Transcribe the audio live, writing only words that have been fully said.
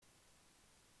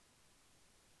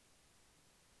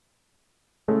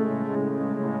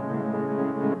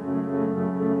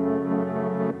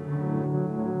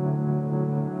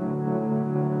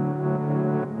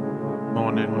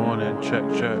morning, check.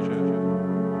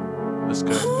 Let's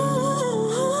go.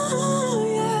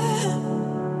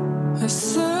 I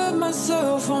set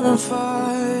myself on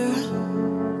fire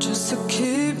just to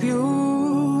keep you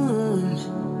warm.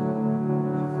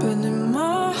 But in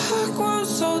my heart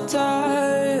grows so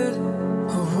tired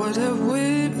of what have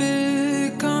we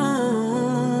become?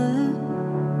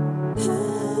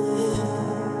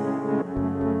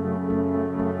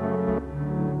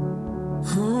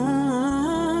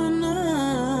 Oh,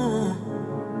 no.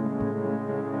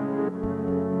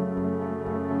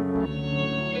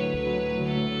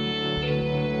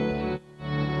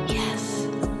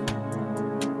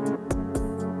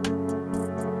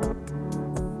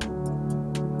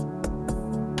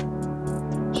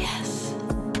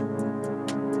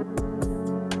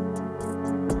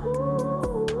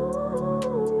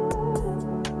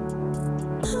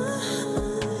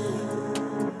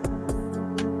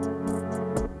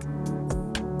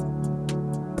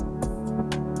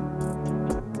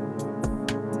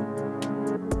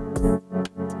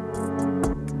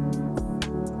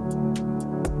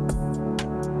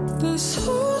 This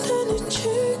hole in the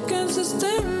chicken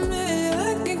sustain me.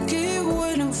 I can keep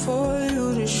waiting for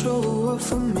you to show up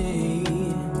for me.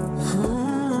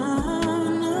 Oh,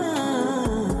 no.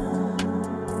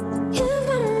 You're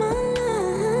by my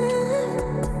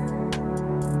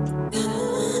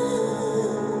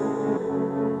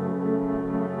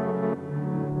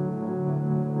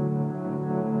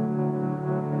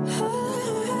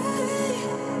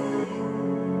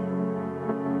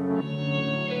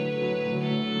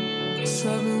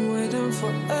I've been waiting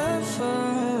forever,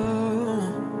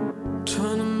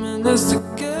 trying to mend us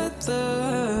together,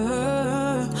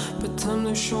 but time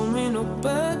to show me no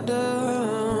better.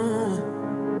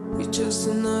 You're just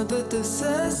another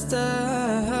disaster.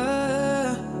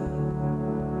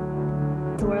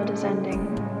 The world is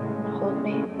ending. Hold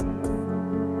me.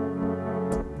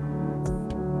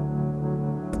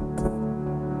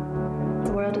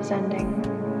 The world is ending.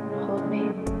 Hold me.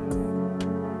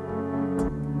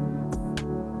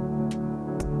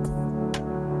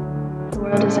 The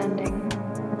world is ending.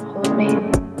 Hold me.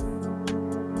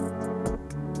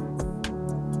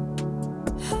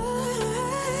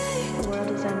 The world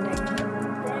is ending.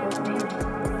 Hold me.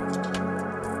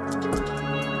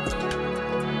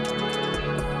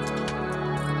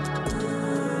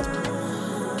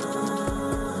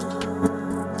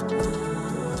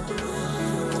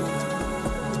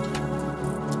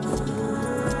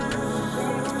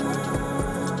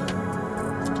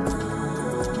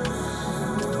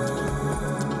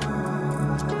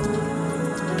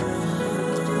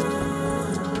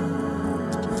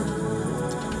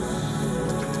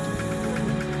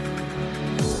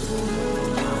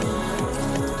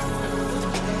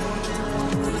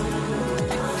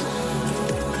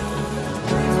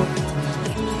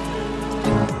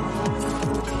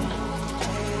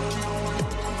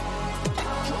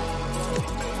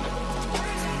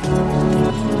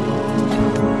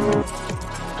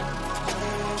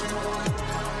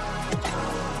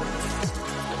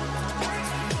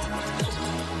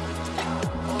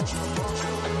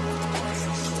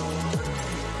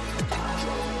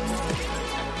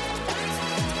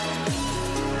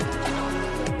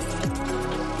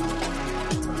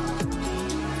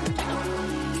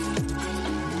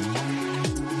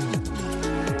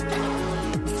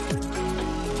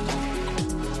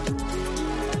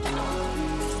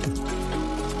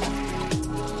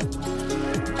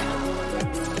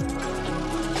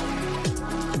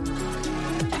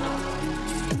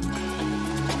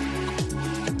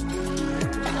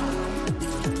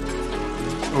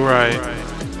 Right.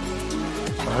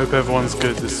 I hope everyone's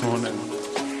good this morning.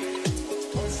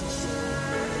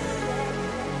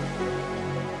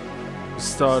 We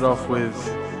started off with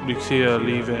Lucia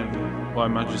Leaving by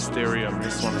Magisterium.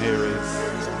 This one here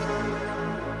is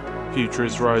Future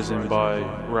is Rising by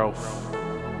Ralph.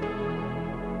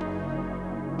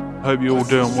 Hope you're all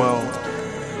doing well.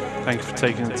 Thank you for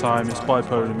taking the time. It's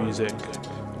Bipolarmusic,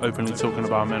 openly talking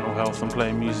about mental health and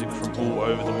playing music from all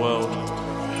over the world.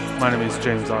 My name is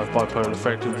James. I have bipolar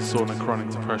affective disorder, chronic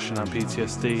depression and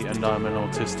PTSD, and I'm an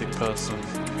autistic person.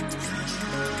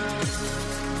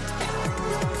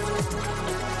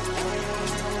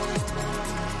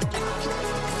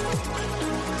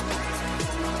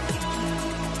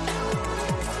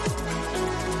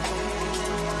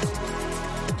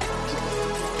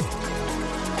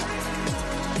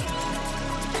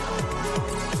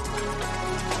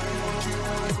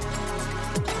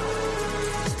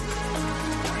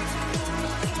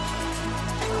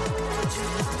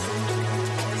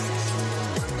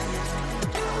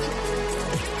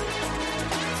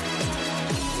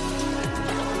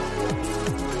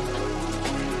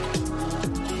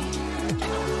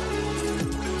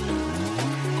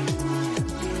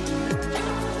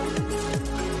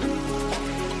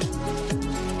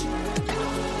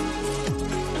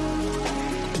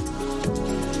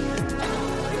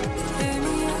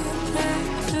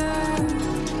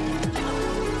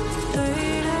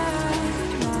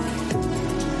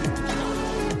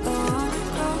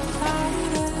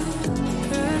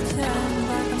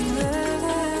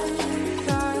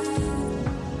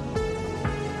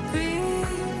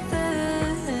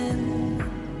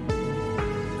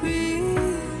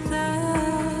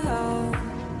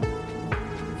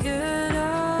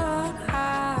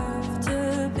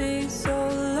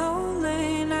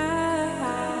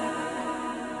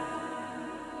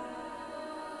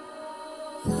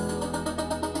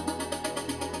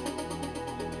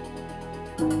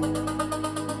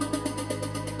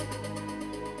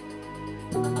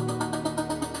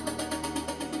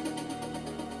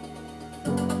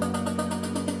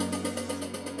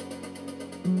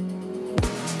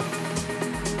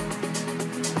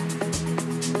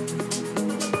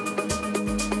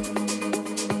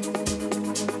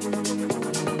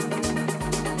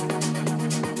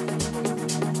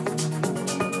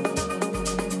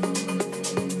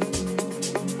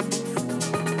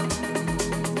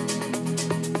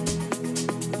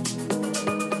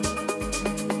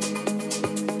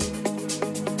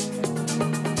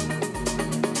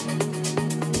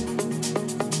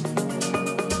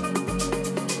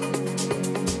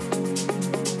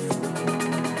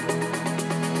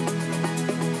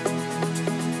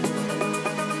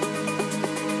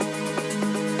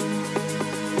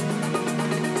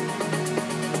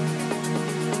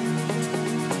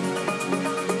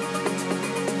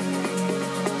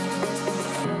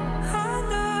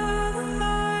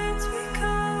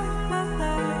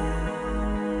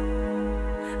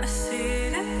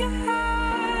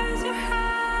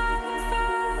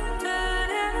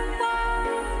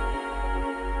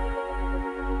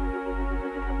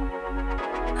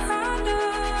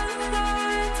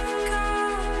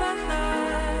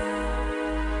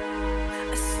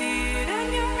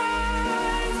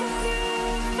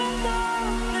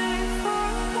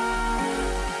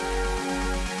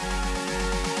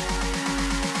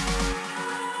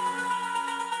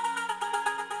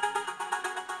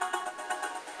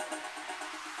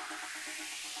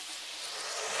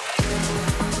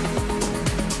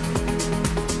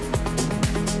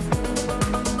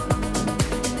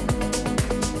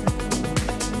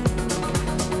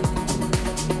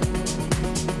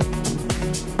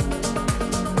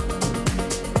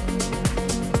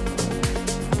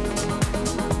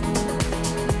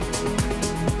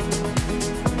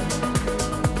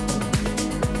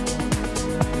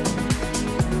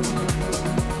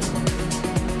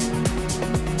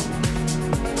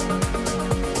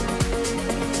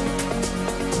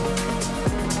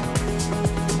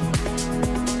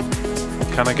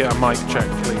 Can I get a mic check,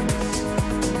 please?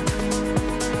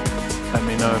 Let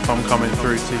me know if I'm coming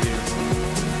through to you.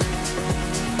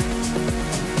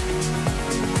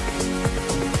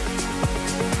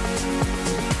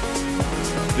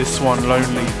 This one,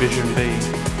 Lonely, Vision B.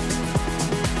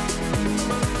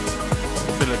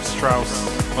 Philip Strauss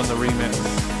on the remix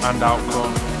and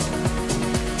Outgone.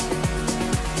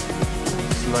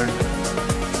 It's Lonely.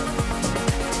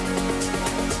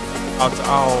 Out to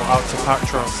Owl, out to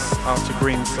Patros, out to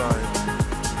Greenside.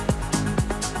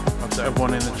 Out to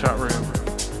everyone in the chat room.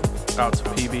 Out to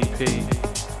PBP.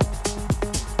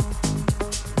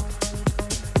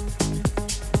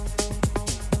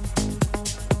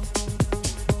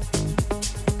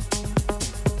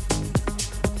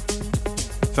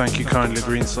 Thank you kindly,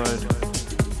 Greenside.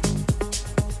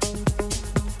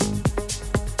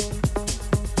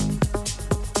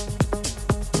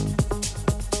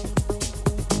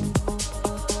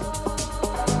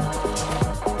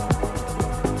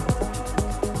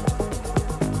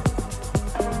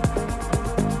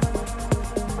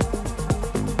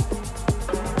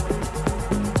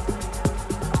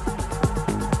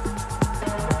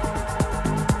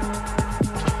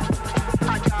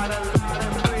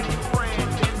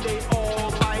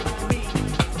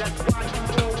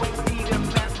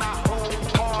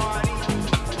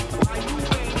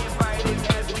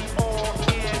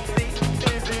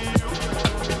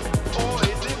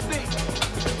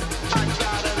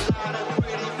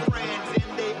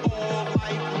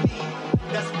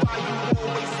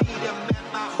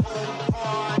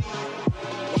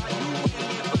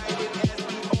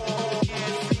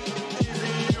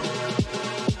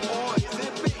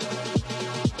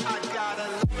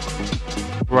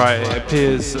 Right, it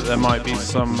appears that there might be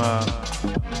some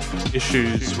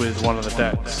issues with one of the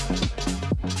decks.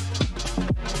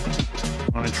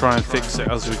 I'm going to try and fix it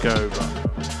as we go, but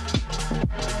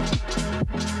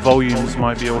volumes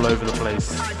might be all over the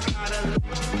place.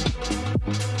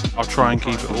 I'll try and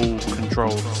keep it all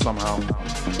controlled somehow.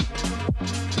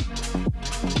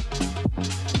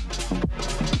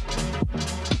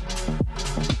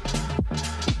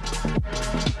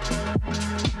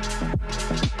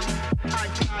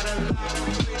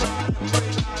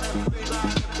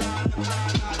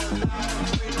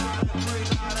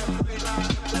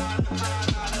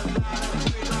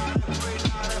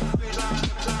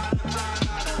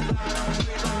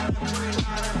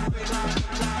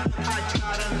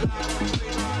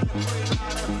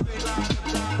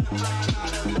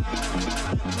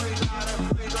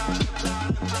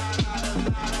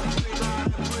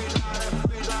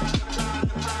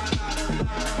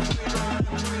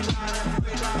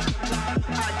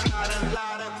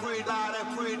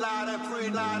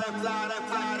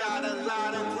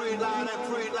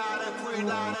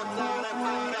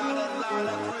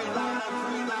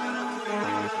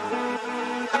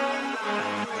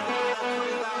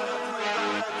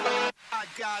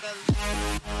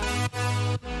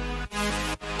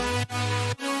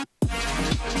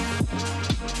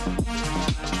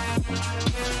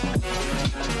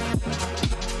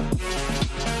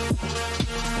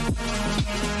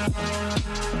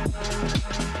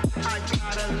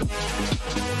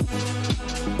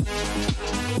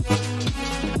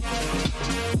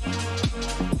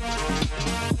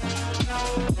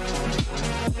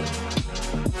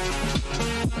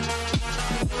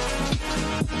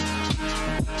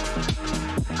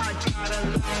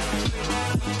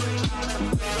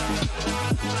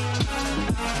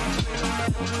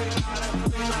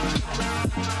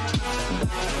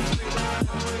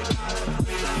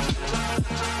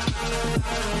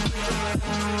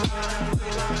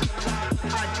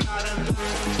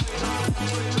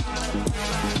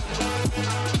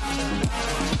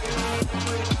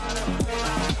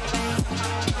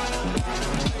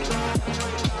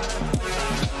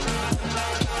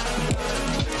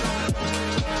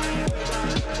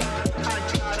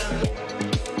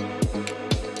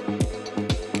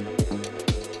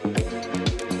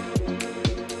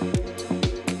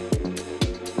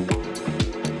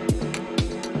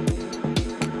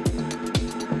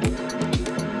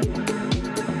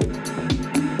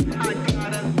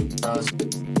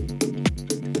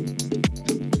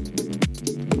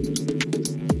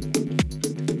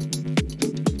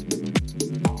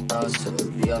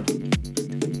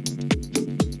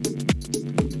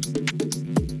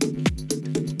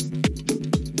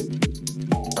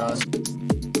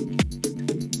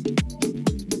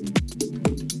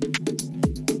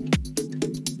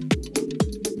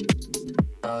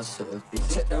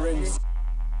 Check the rings.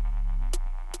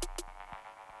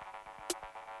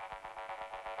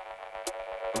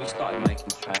 We started making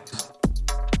tracks.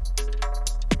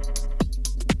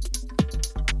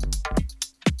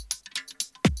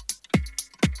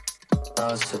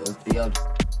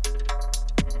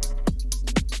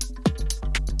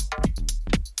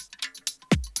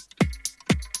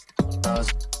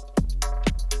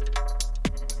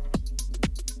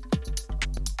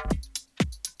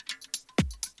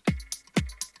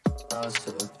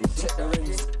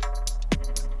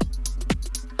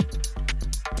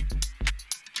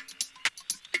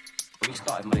 We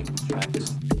started making tracks.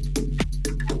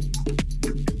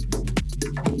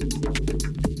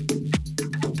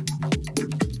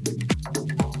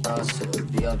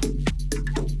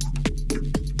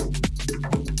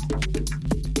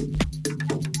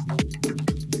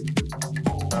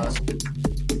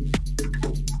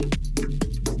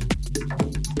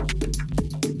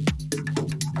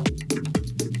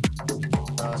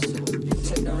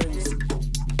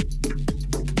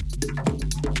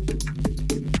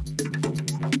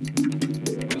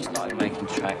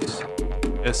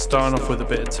 It's starting off with a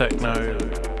bit of techno.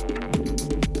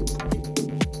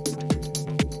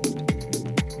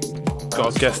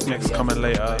 Got a guest mix coming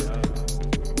later.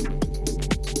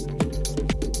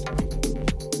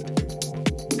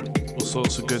 All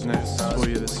sorts of goodness for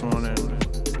you this morning.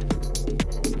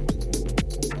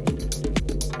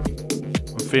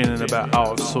 I'm feeling a bit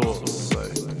out of sorts, so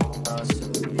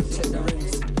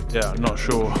yeah, I'm not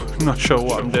sure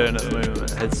what I'm doing at the moment.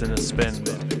 Head's in a spin,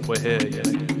 but we're here, you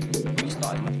know.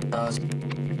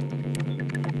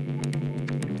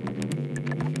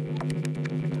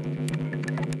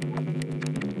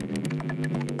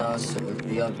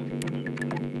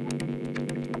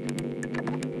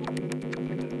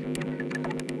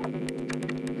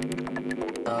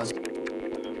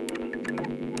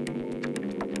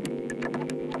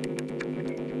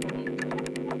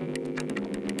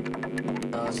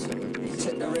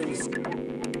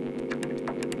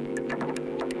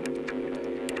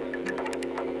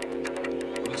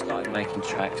 We started making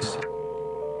tracks.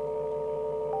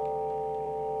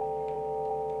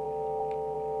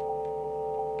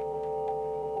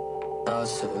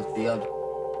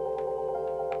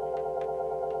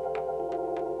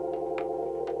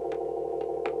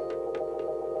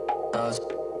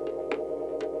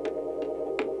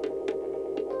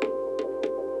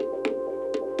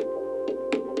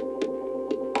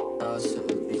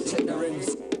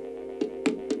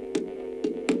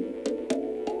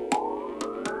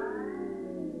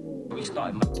 We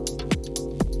started.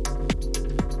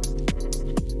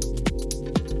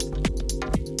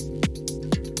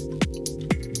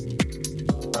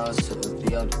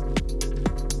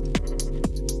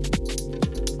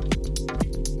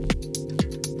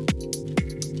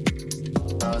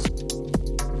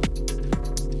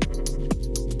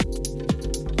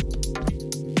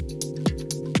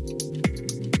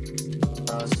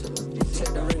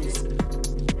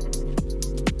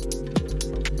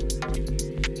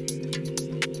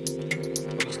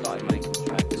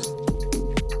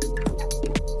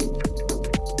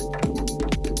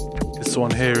 This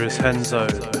one here is Henzo,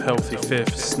 a healthy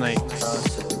fifth, Snakes,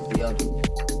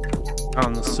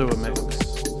 and the sewer mix.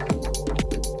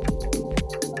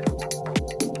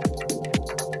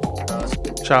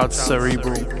 Shout out to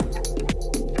Cerebral.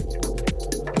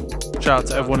 Shout out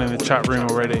to everyone in the chat room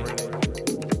already.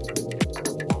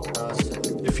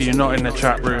 If you're not in the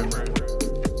chat room,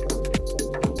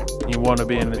 you want to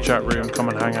be in the chat room, come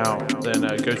and hang out, then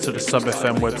go to the Sub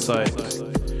FM website,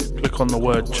 click on the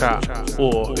word chat,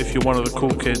 or if you're one of the cool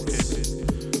kids,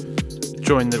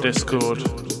 join the Discord,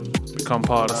 become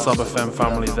part of the Sub FM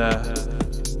family there.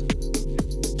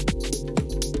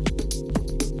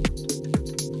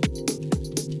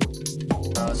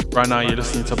 Right now you're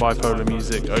listening to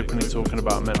Bipolarmusic, openly talking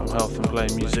about mental health and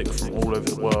playing music from all over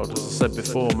the world. As I said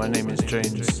before, my name is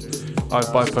James. I have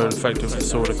bipolar affective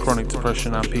disorder, chronic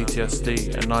depression and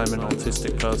PTSD, and I am an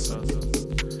autistic person.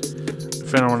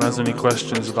 If anyone has any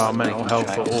questions about mental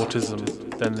health or autism,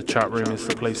 then the chat room is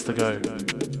the place to go.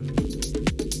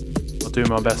 I'll do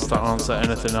my best to answer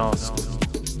anything asked.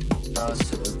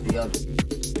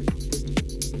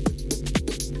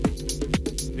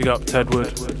 Big up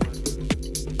Tedward.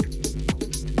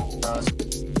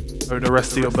 Hope the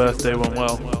rest of your birthday went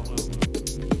well.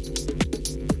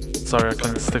 Sorry I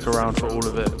couldn't stick around for all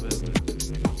of it.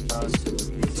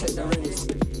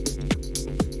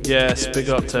 Yes, big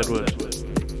up Tedward.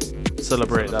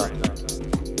 Celebrate that.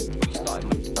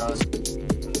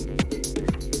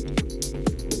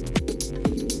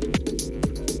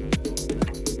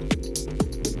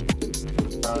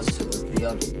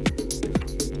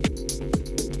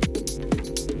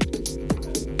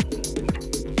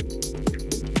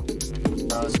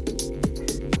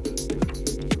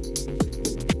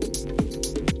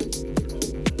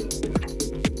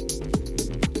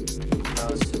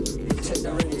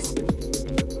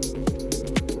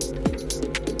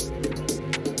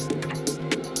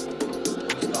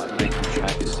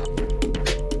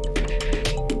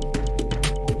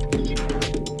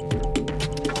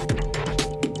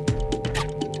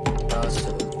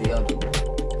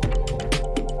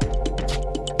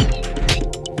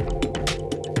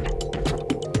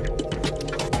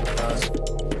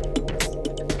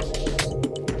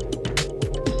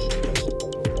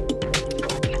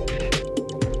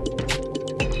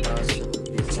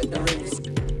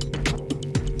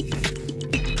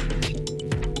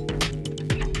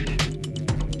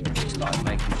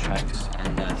 tracks,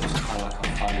 and it was kind of like a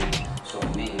funny sort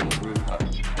of meeting with Rupert.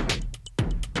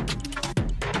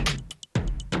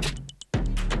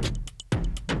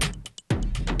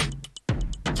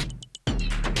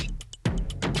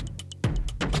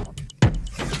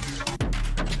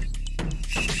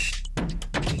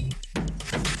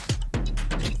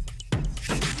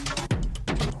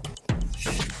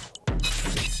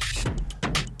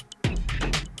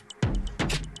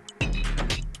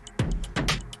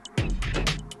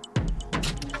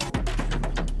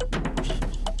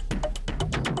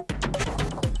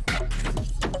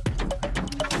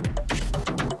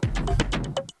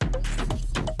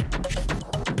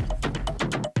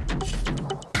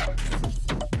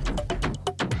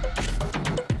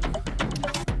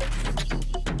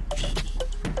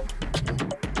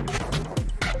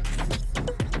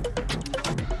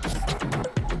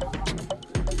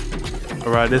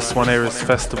 Alright, this one here is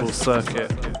Festival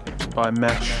Circuit by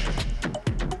Mesh.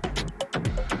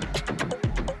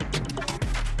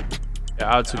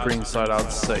 Yeah, out to Greenside, out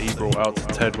to Cerebral, out to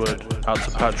Tedward, out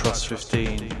to Patros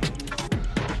 15,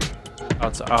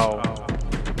 out to Owl,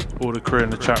 all the crew in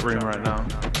the chat room right now.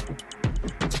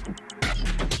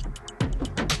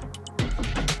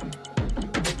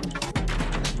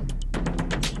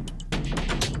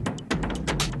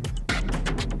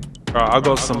 Right, I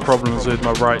got some problems with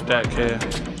my right deck here,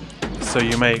 so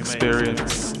you may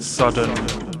experience sudden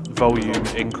volume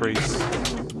increase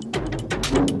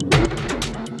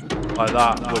like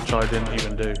that, which I didn't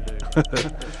even do.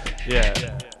 Yeah,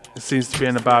 it seems to be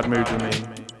in a bad mood with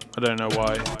me. I don't know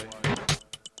why.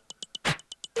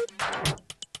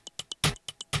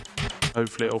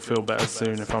 Hopefully it'll feel better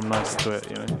soon if I'm nice to it,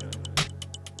 you know.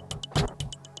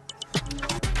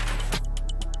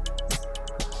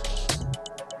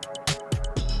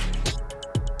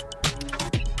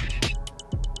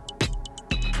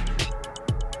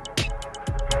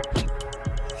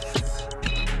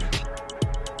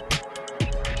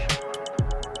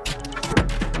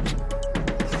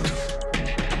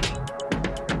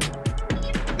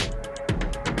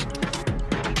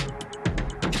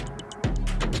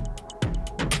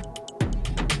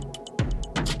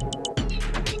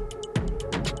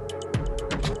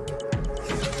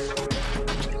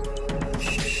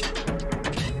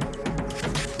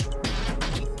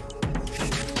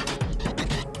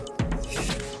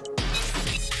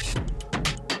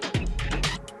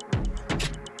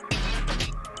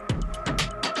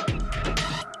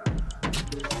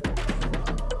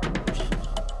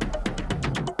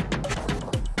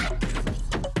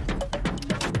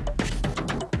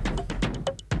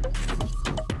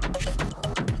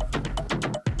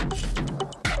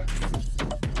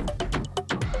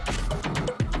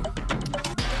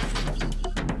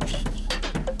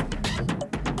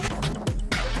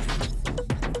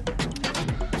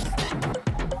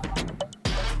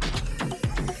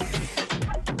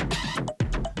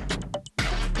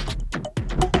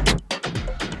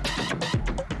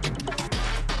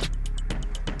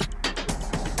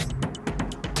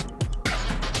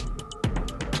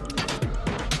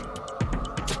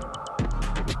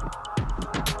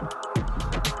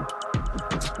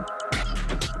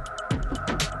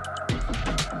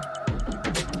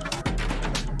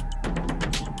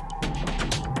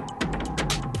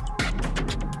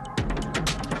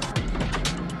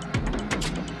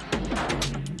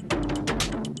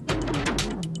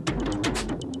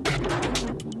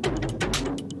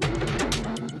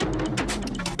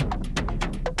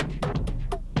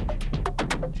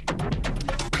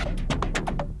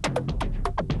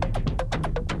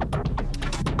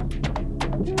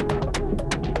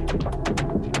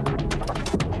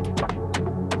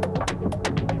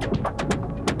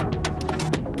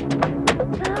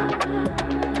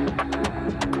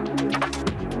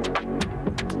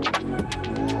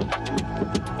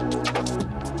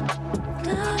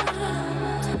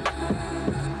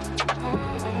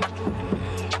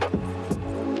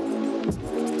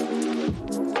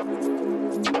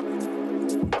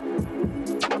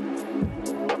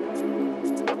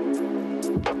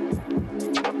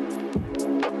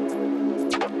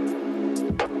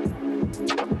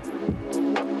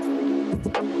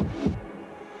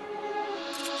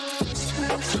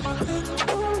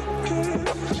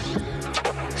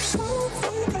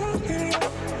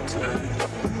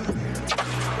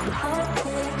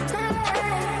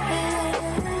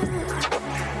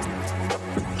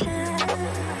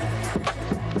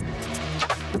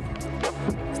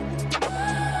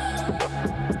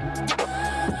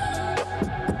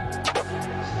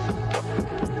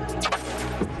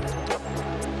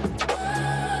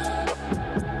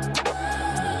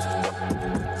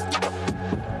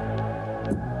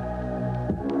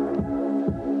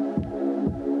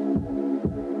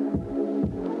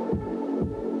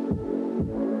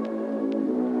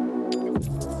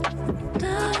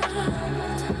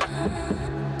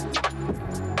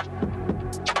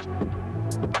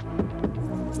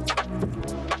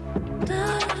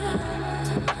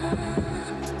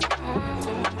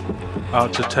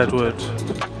 Out to Tedwood.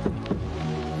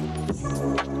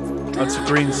 Out to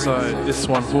Greenside. This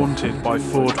one Haunted by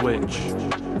Ford Witch.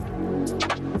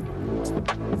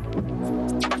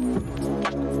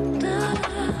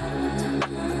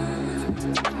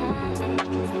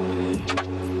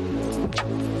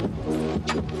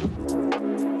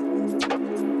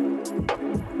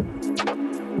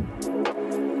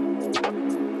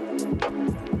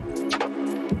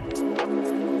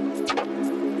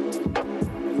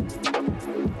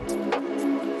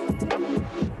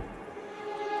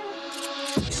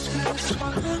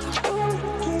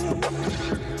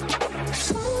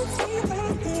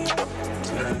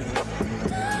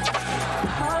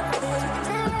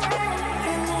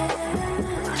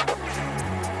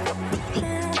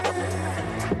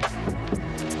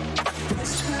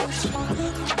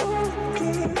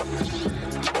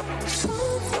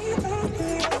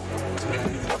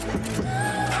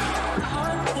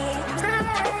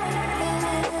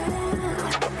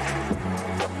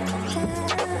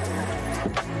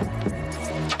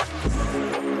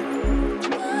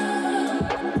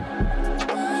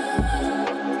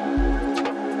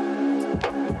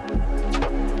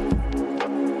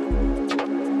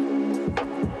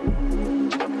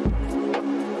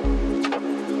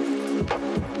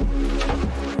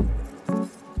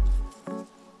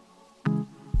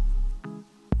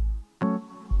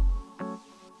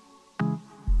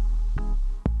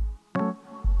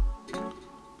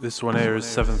 This one here is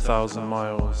 7,000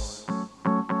 Miles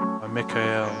by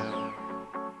Mikael.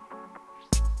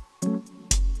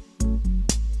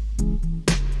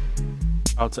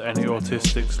 Out to any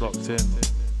autistics locked in.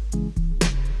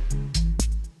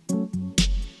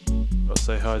 Gotta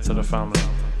say hi to the family.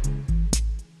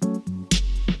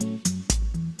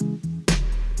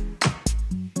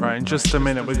 Right, in just a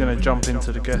minute we're gonna jump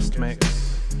into the guest mix.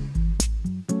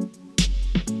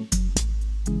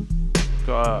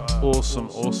 Got an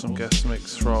awesome guest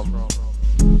mix from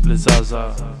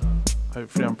Lizaza.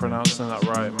 Hopefully I'm pronouncing that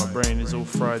right. My brain is all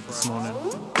fried this morning.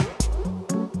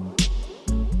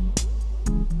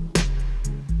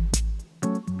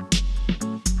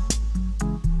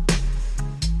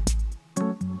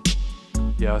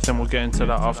 Yeah, I think we'll get into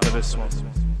that after this one.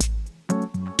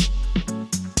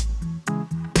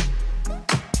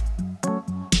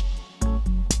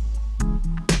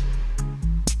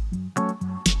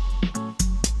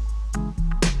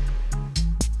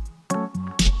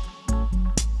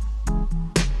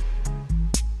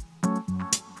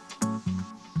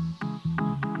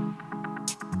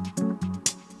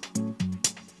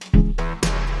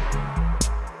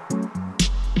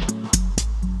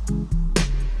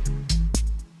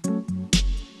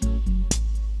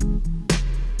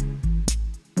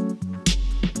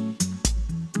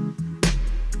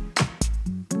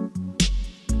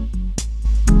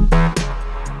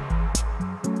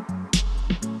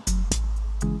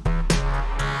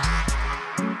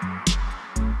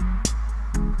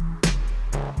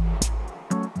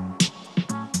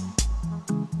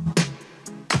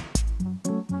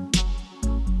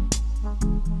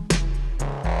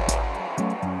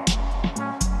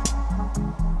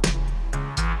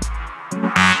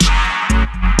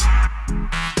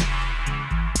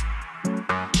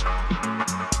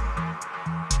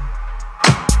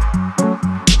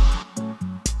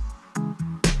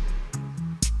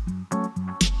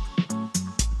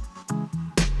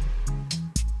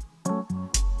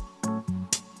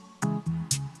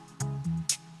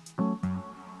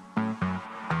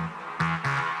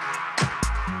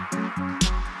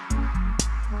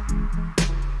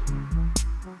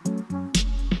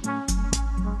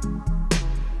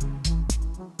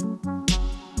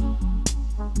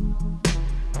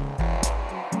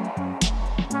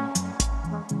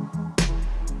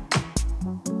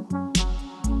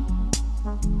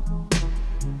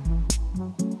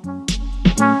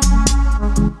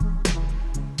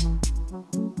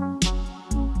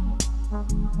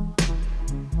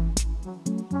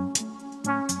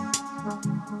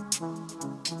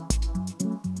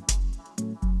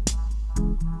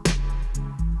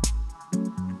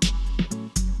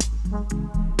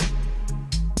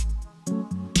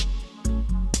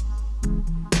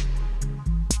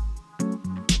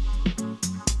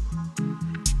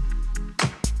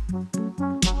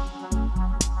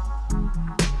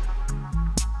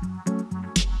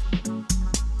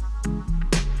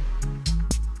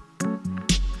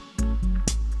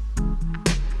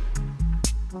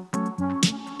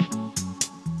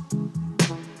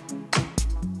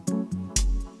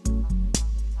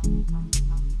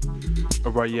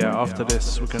 Right, yeah, after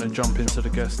this we're going to jump into the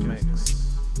guest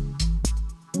mix.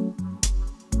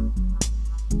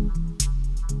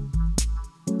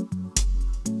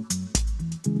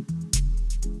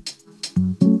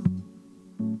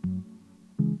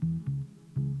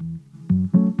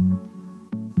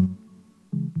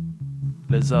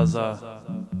 Lizaza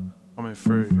coming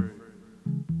through.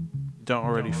 You don't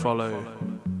already follow,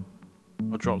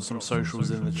 I'll drop some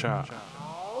socials in the chat.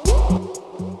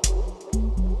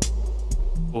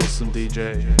 Awesome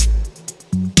DJ.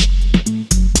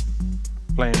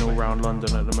 Playing all around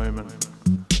London at the moment.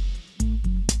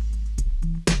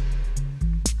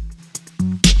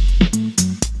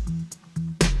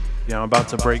 Yeah, I'm about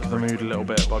to break the mood a little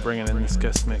bit by bringing in this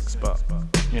guest mix, but,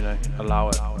 you know, allow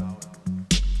it.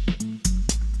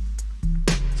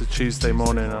 It's a Tuesday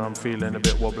morning and I'm feeling a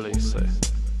bit wobbly, so...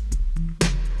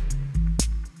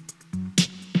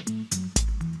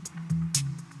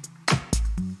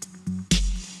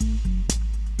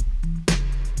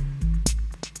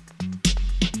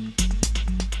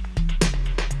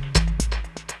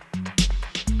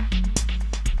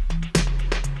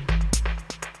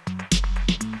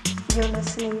 You're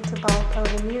listening to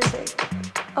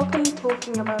Bipolarmusic, openly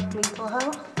talking about mental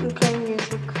health and playing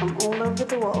music from all over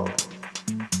the world.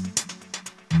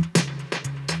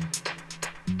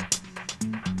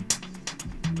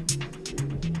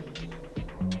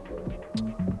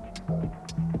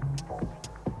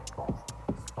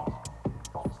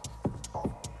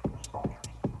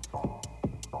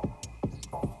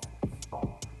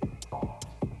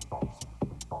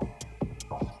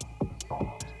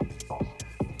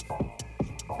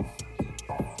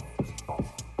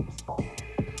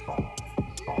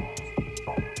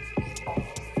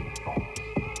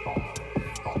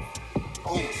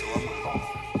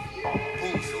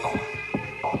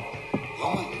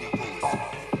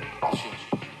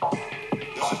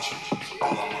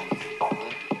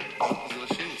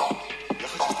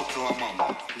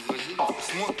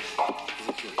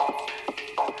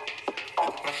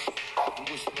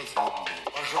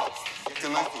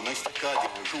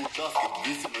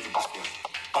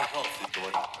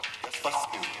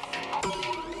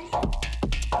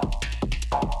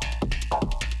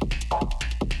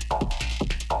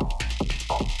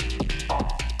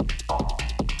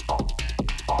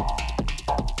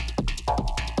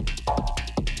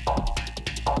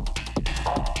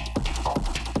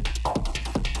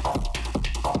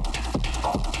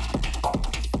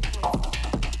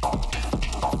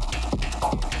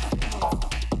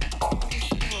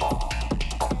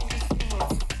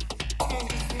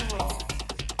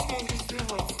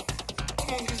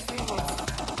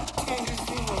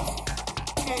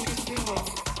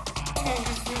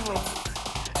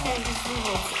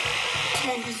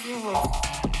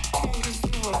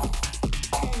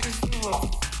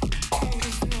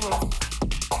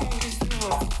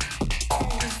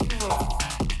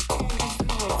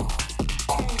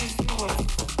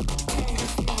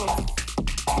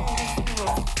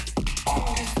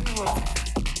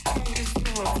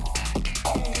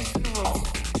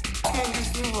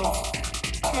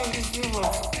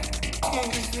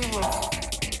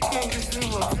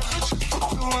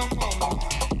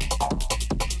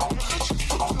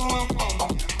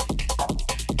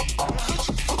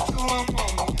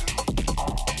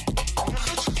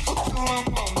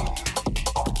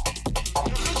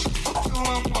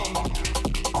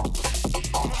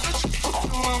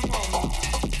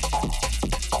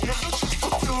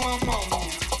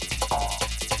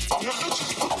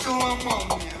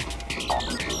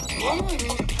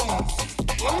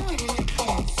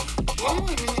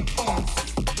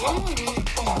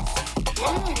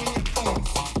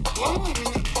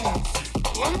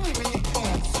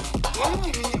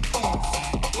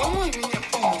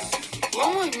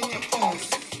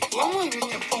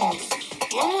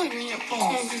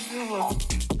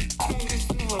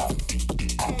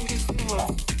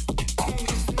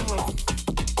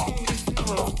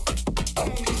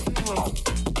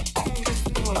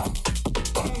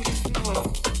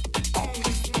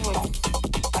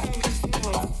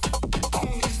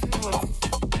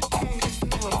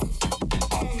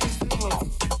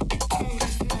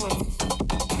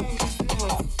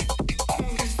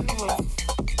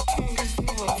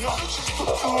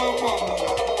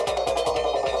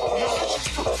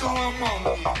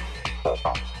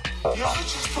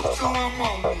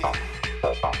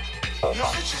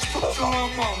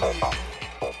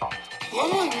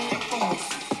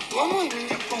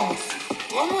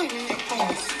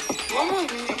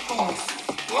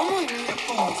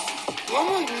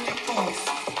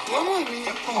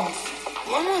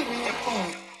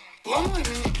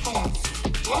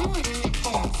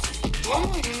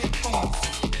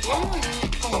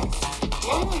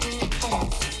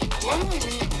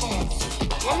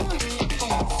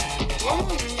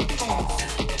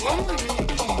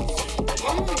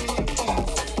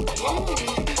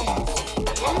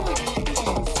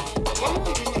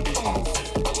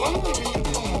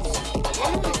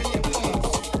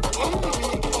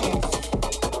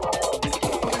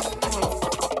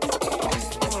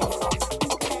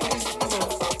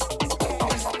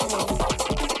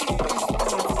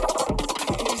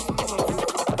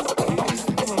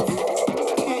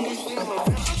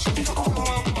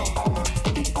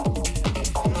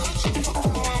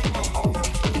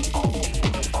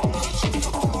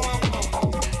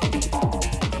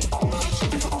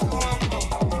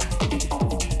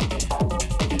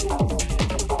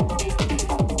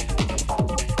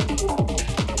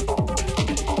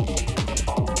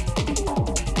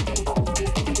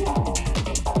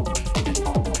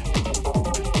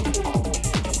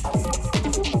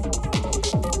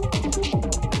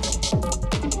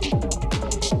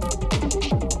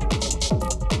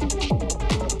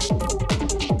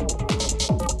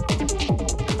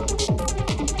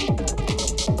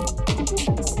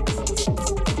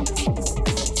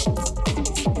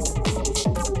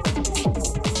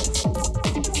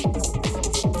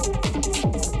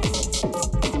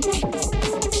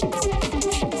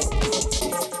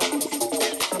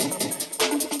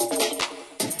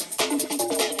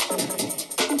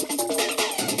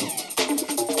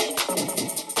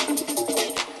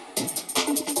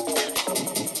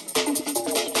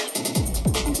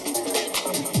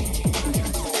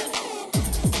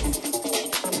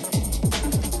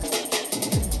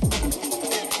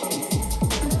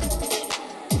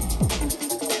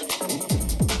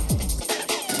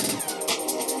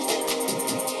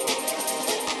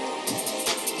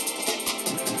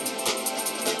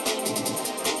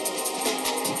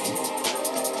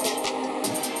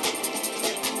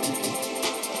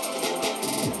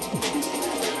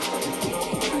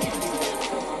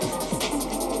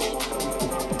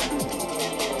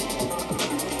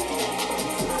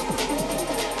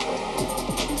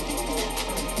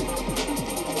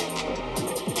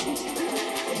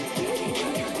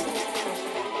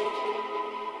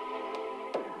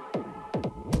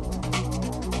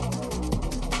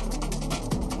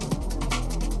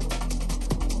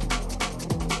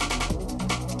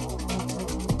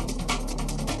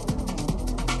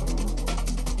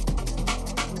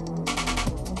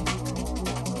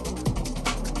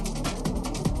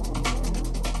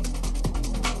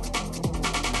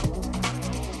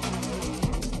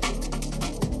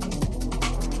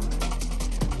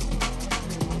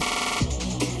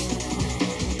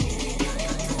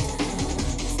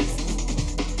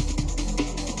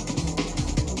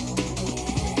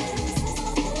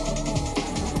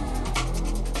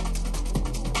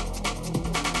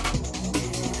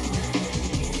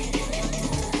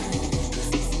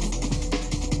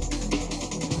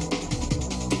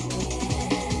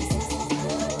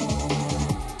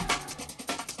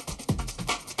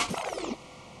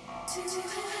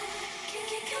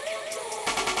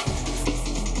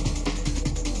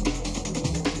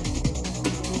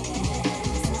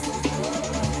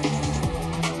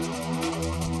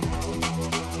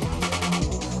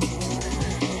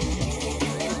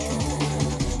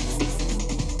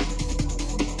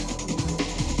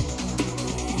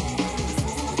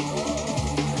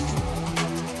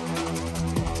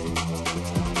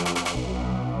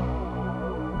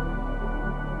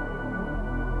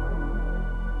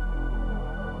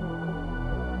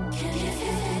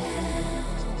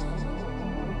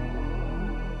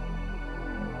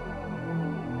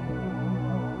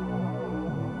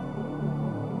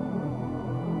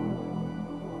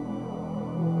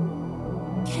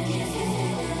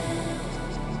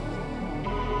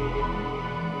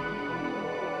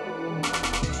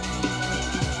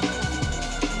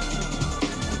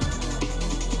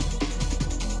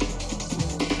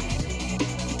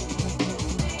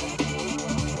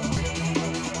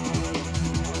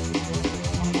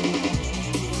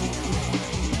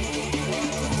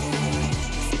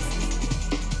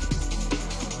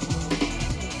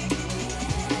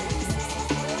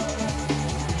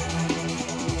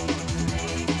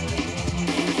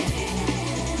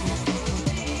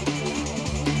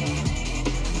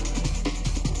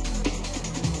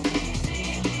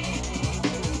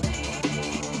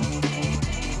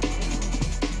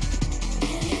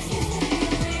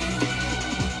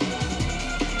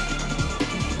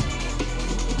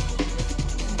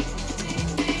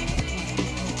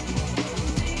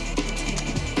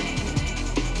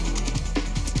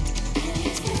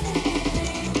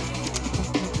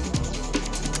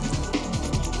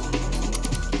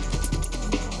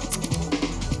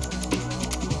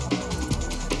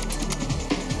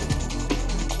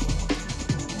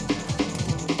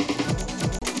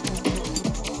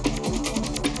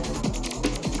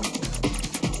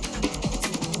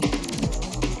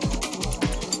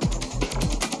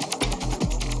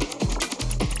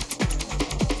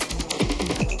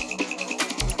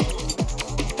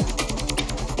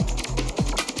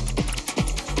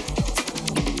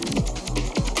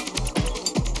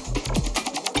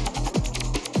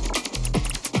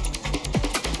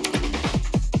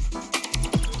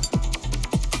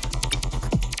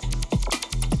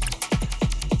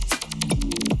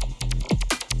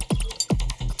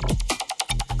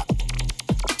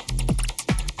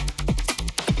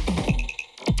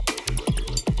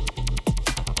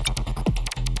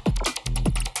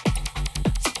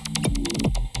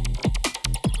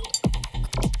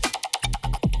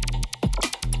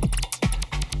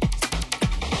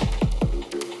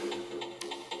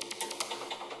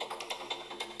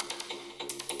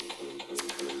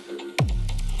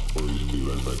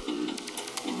 that's like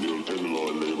the real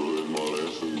Tenderloin neighborhood, more or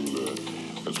less, and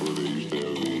that's where they used to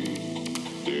have the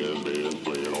jazz band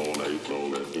playing all night and all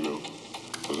that, you know.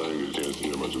 Because I didn't get a chance to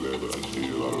hear much of that, but I used to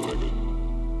hear a lot of records.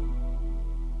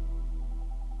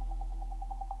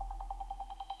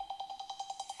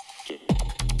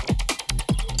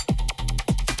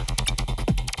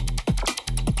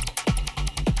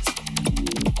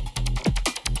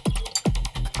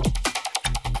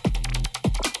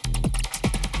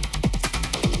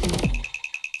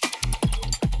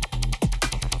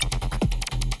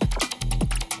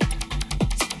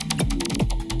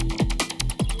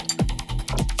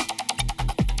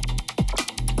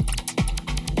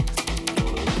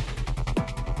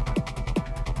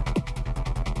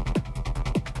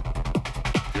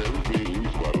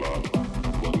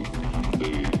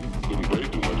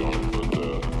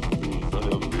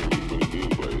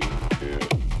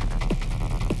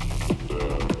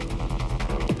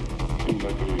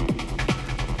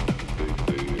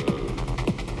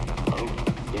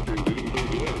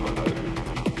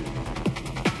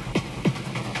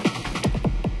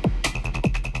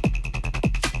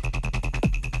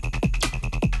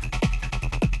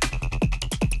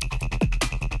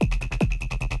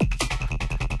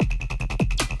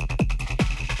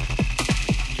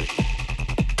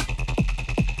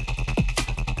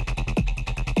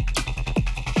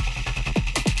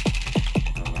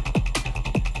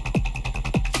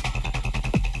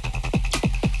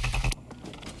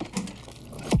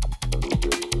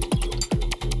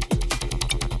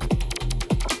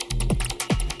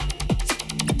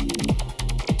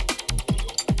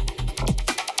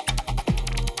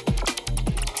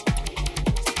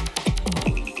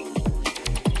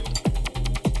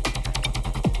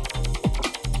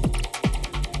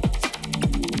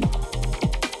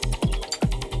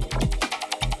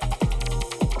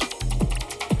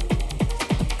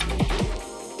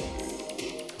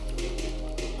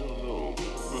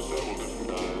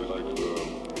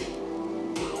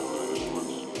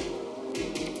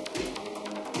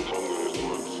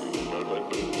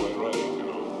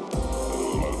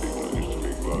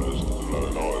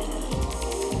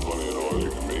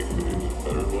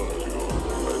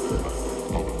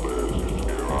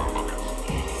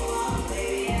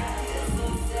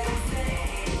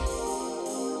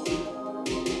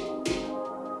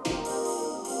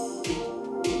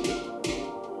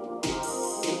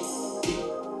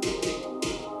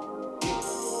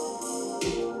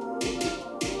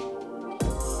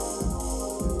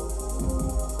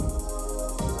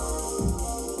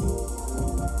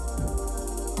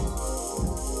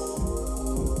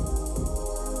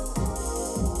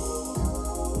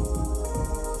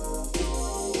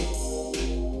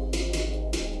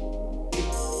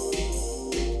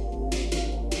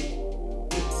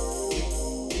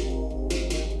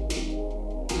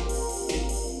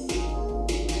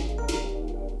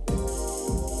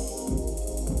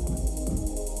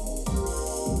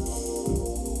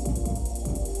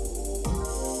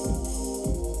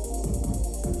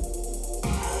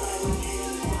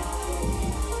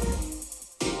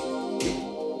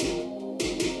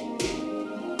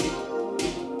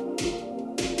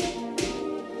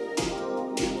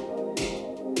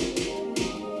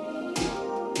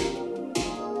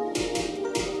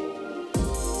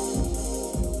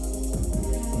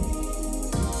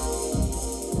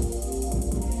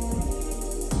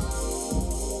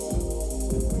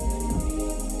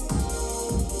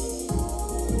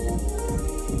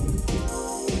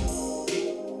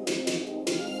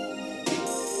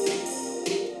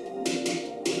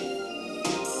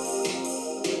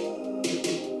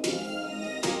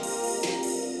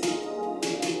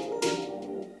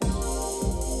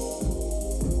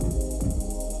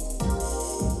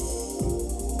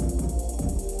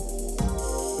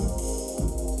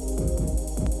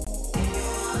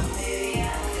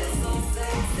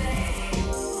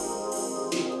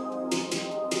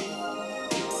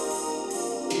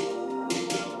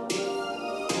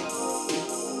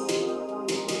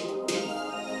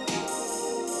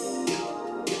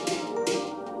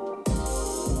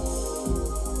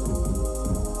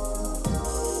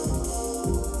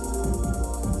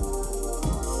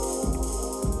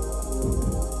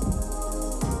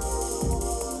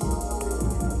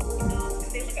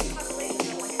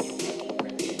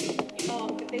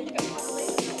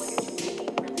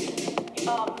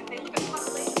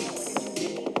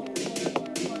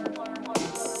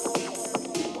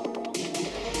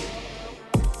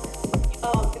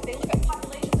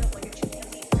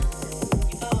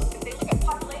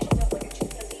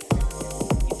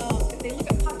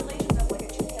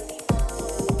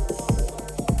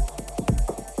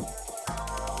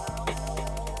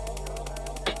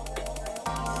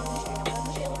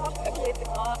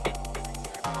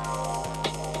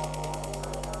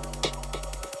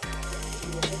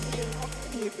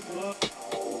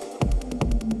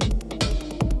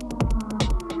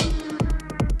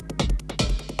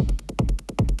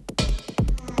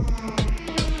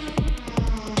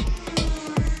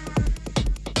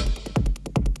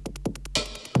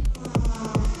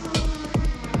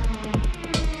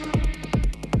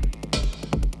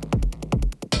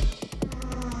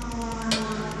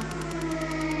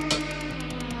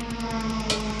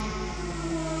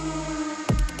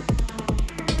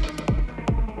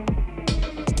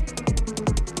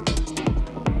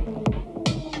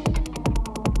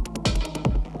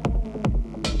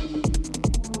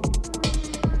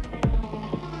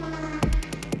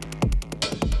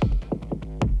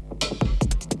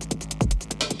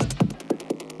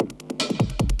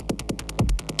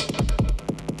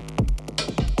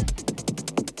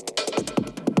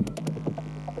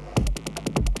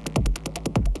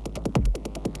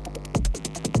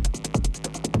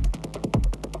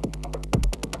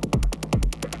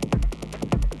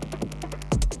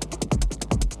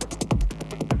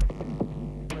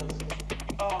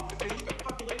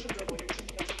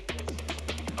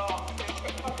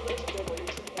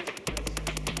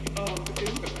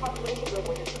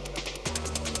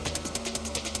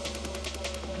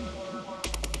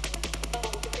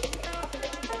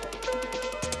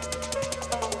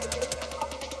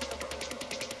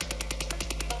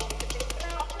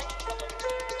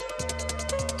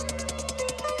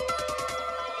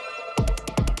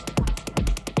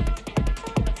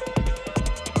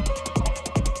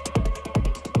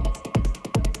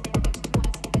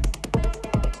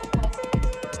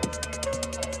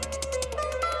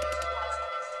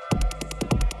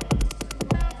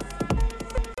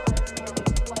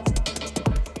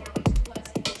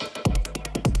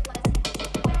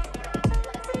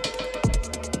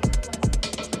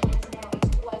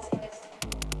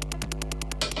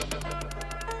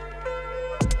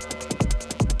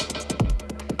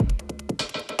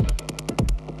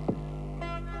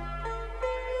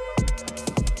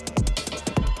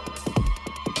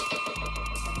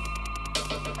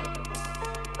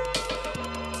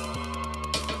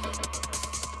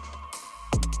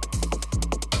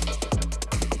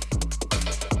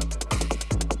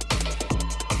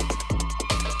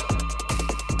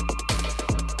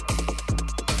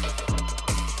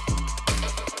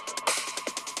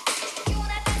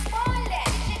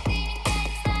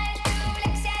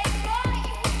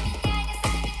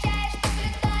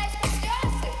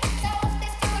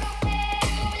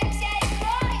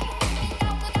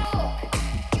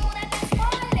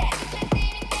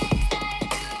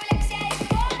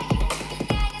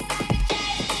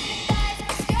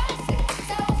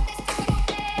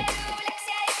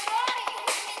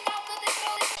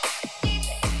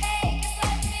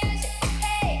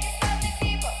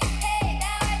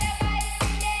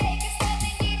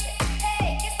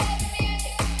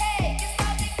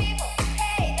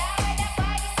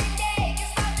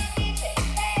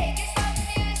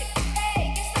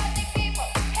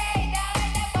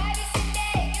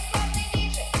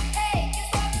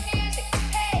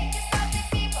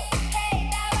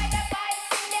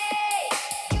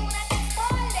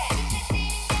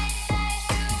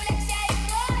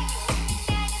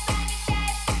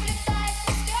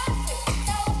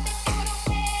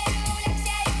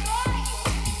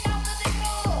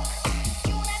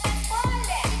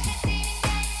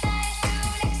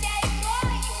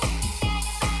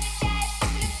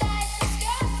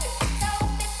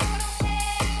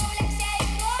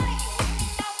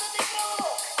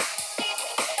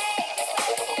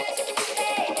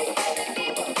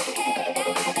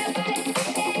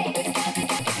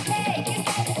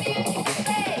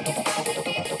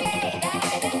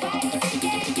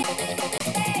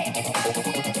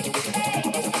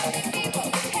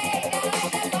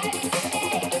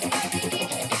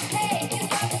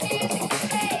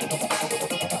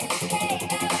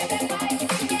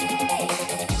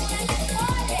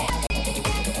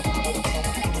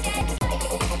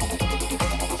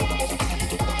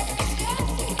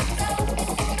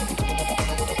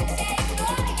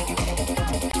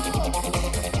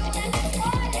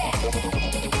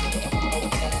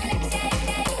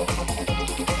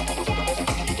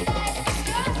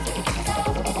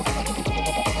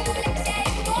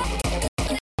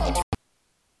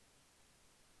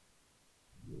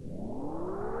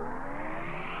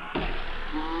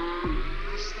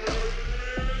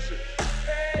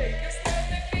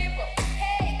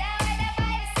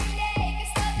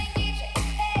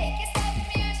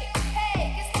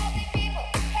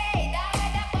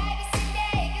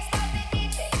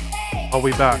 Are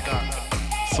we back?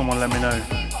 Someone let me know.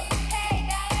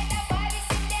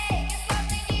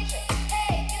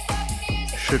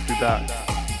 Should be back.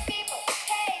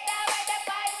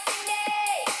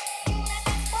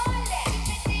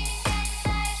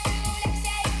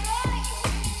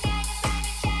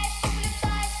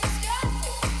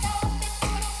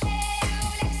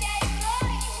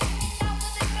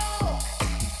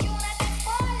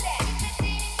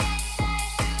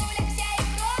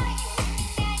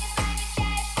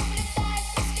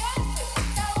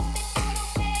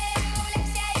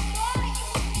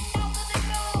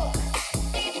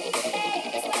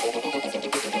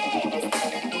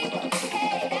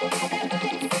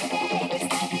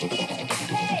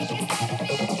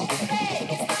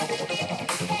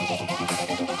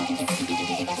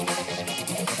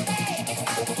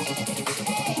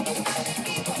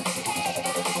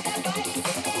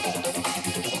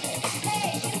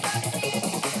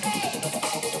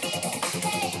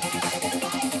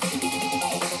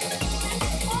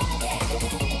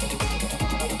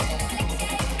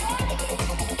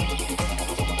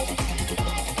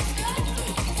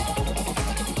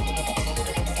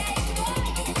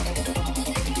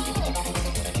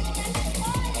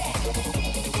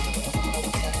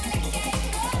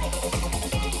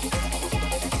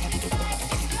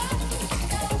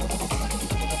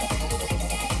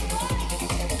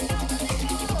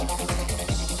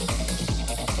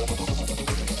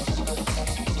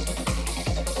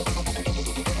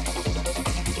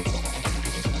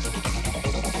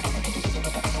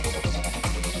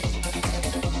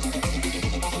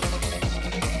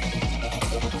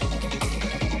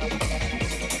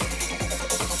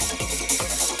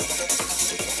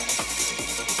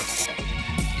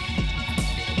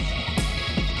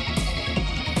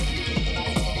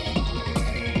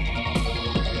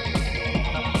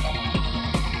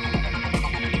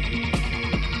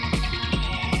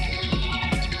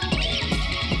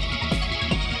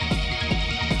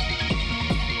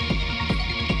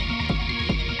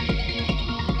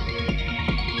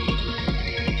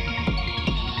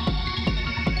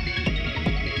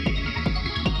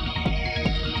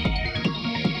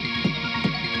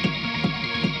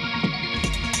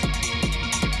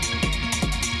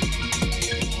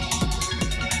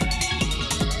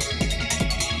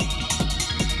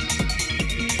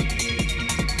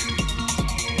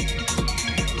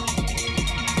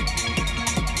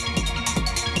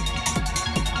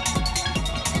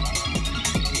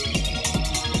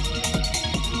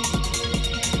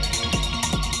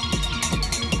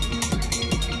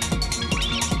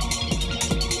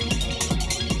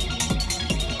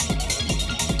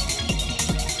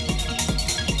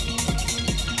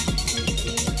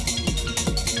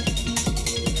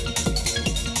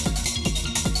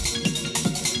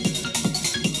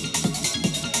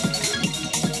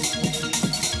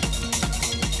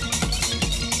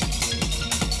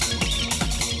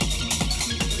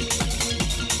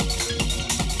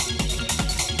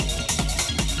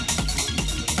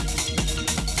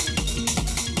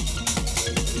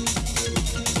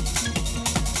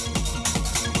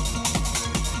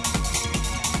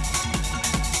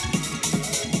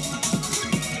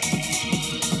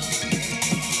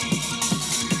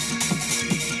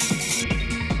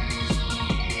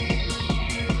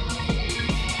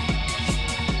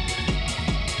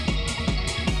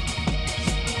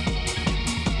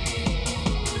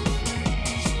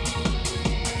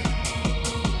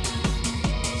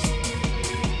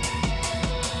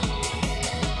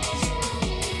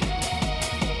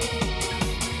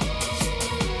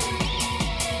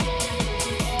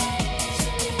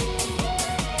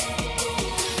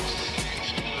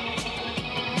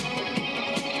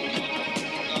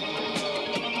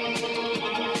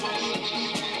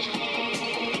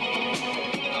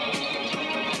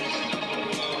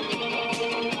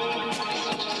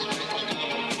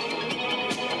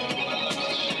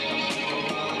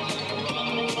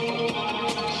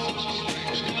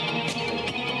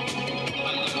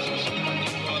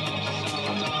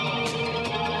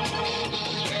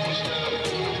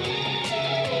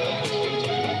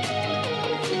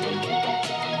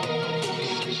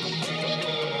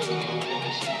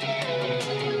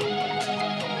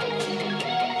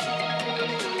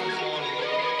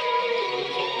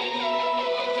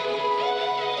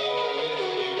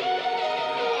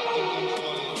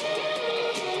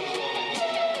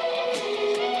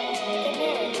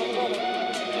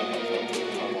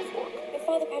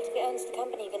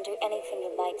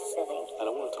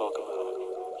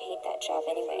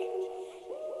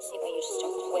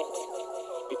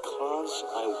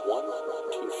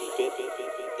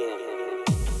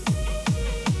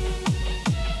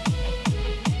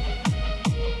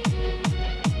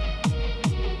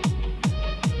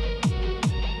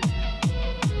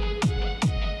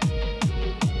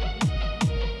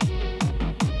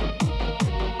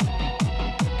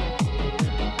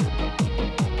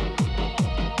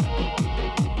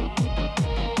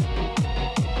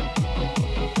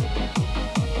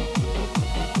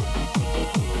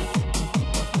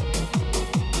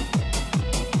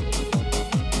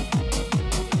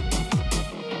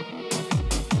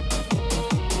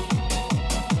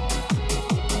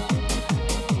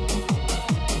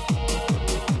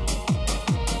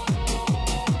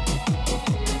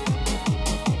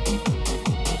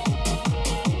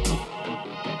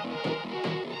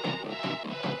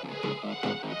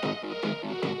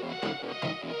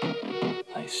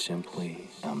 simply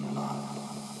am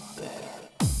not there.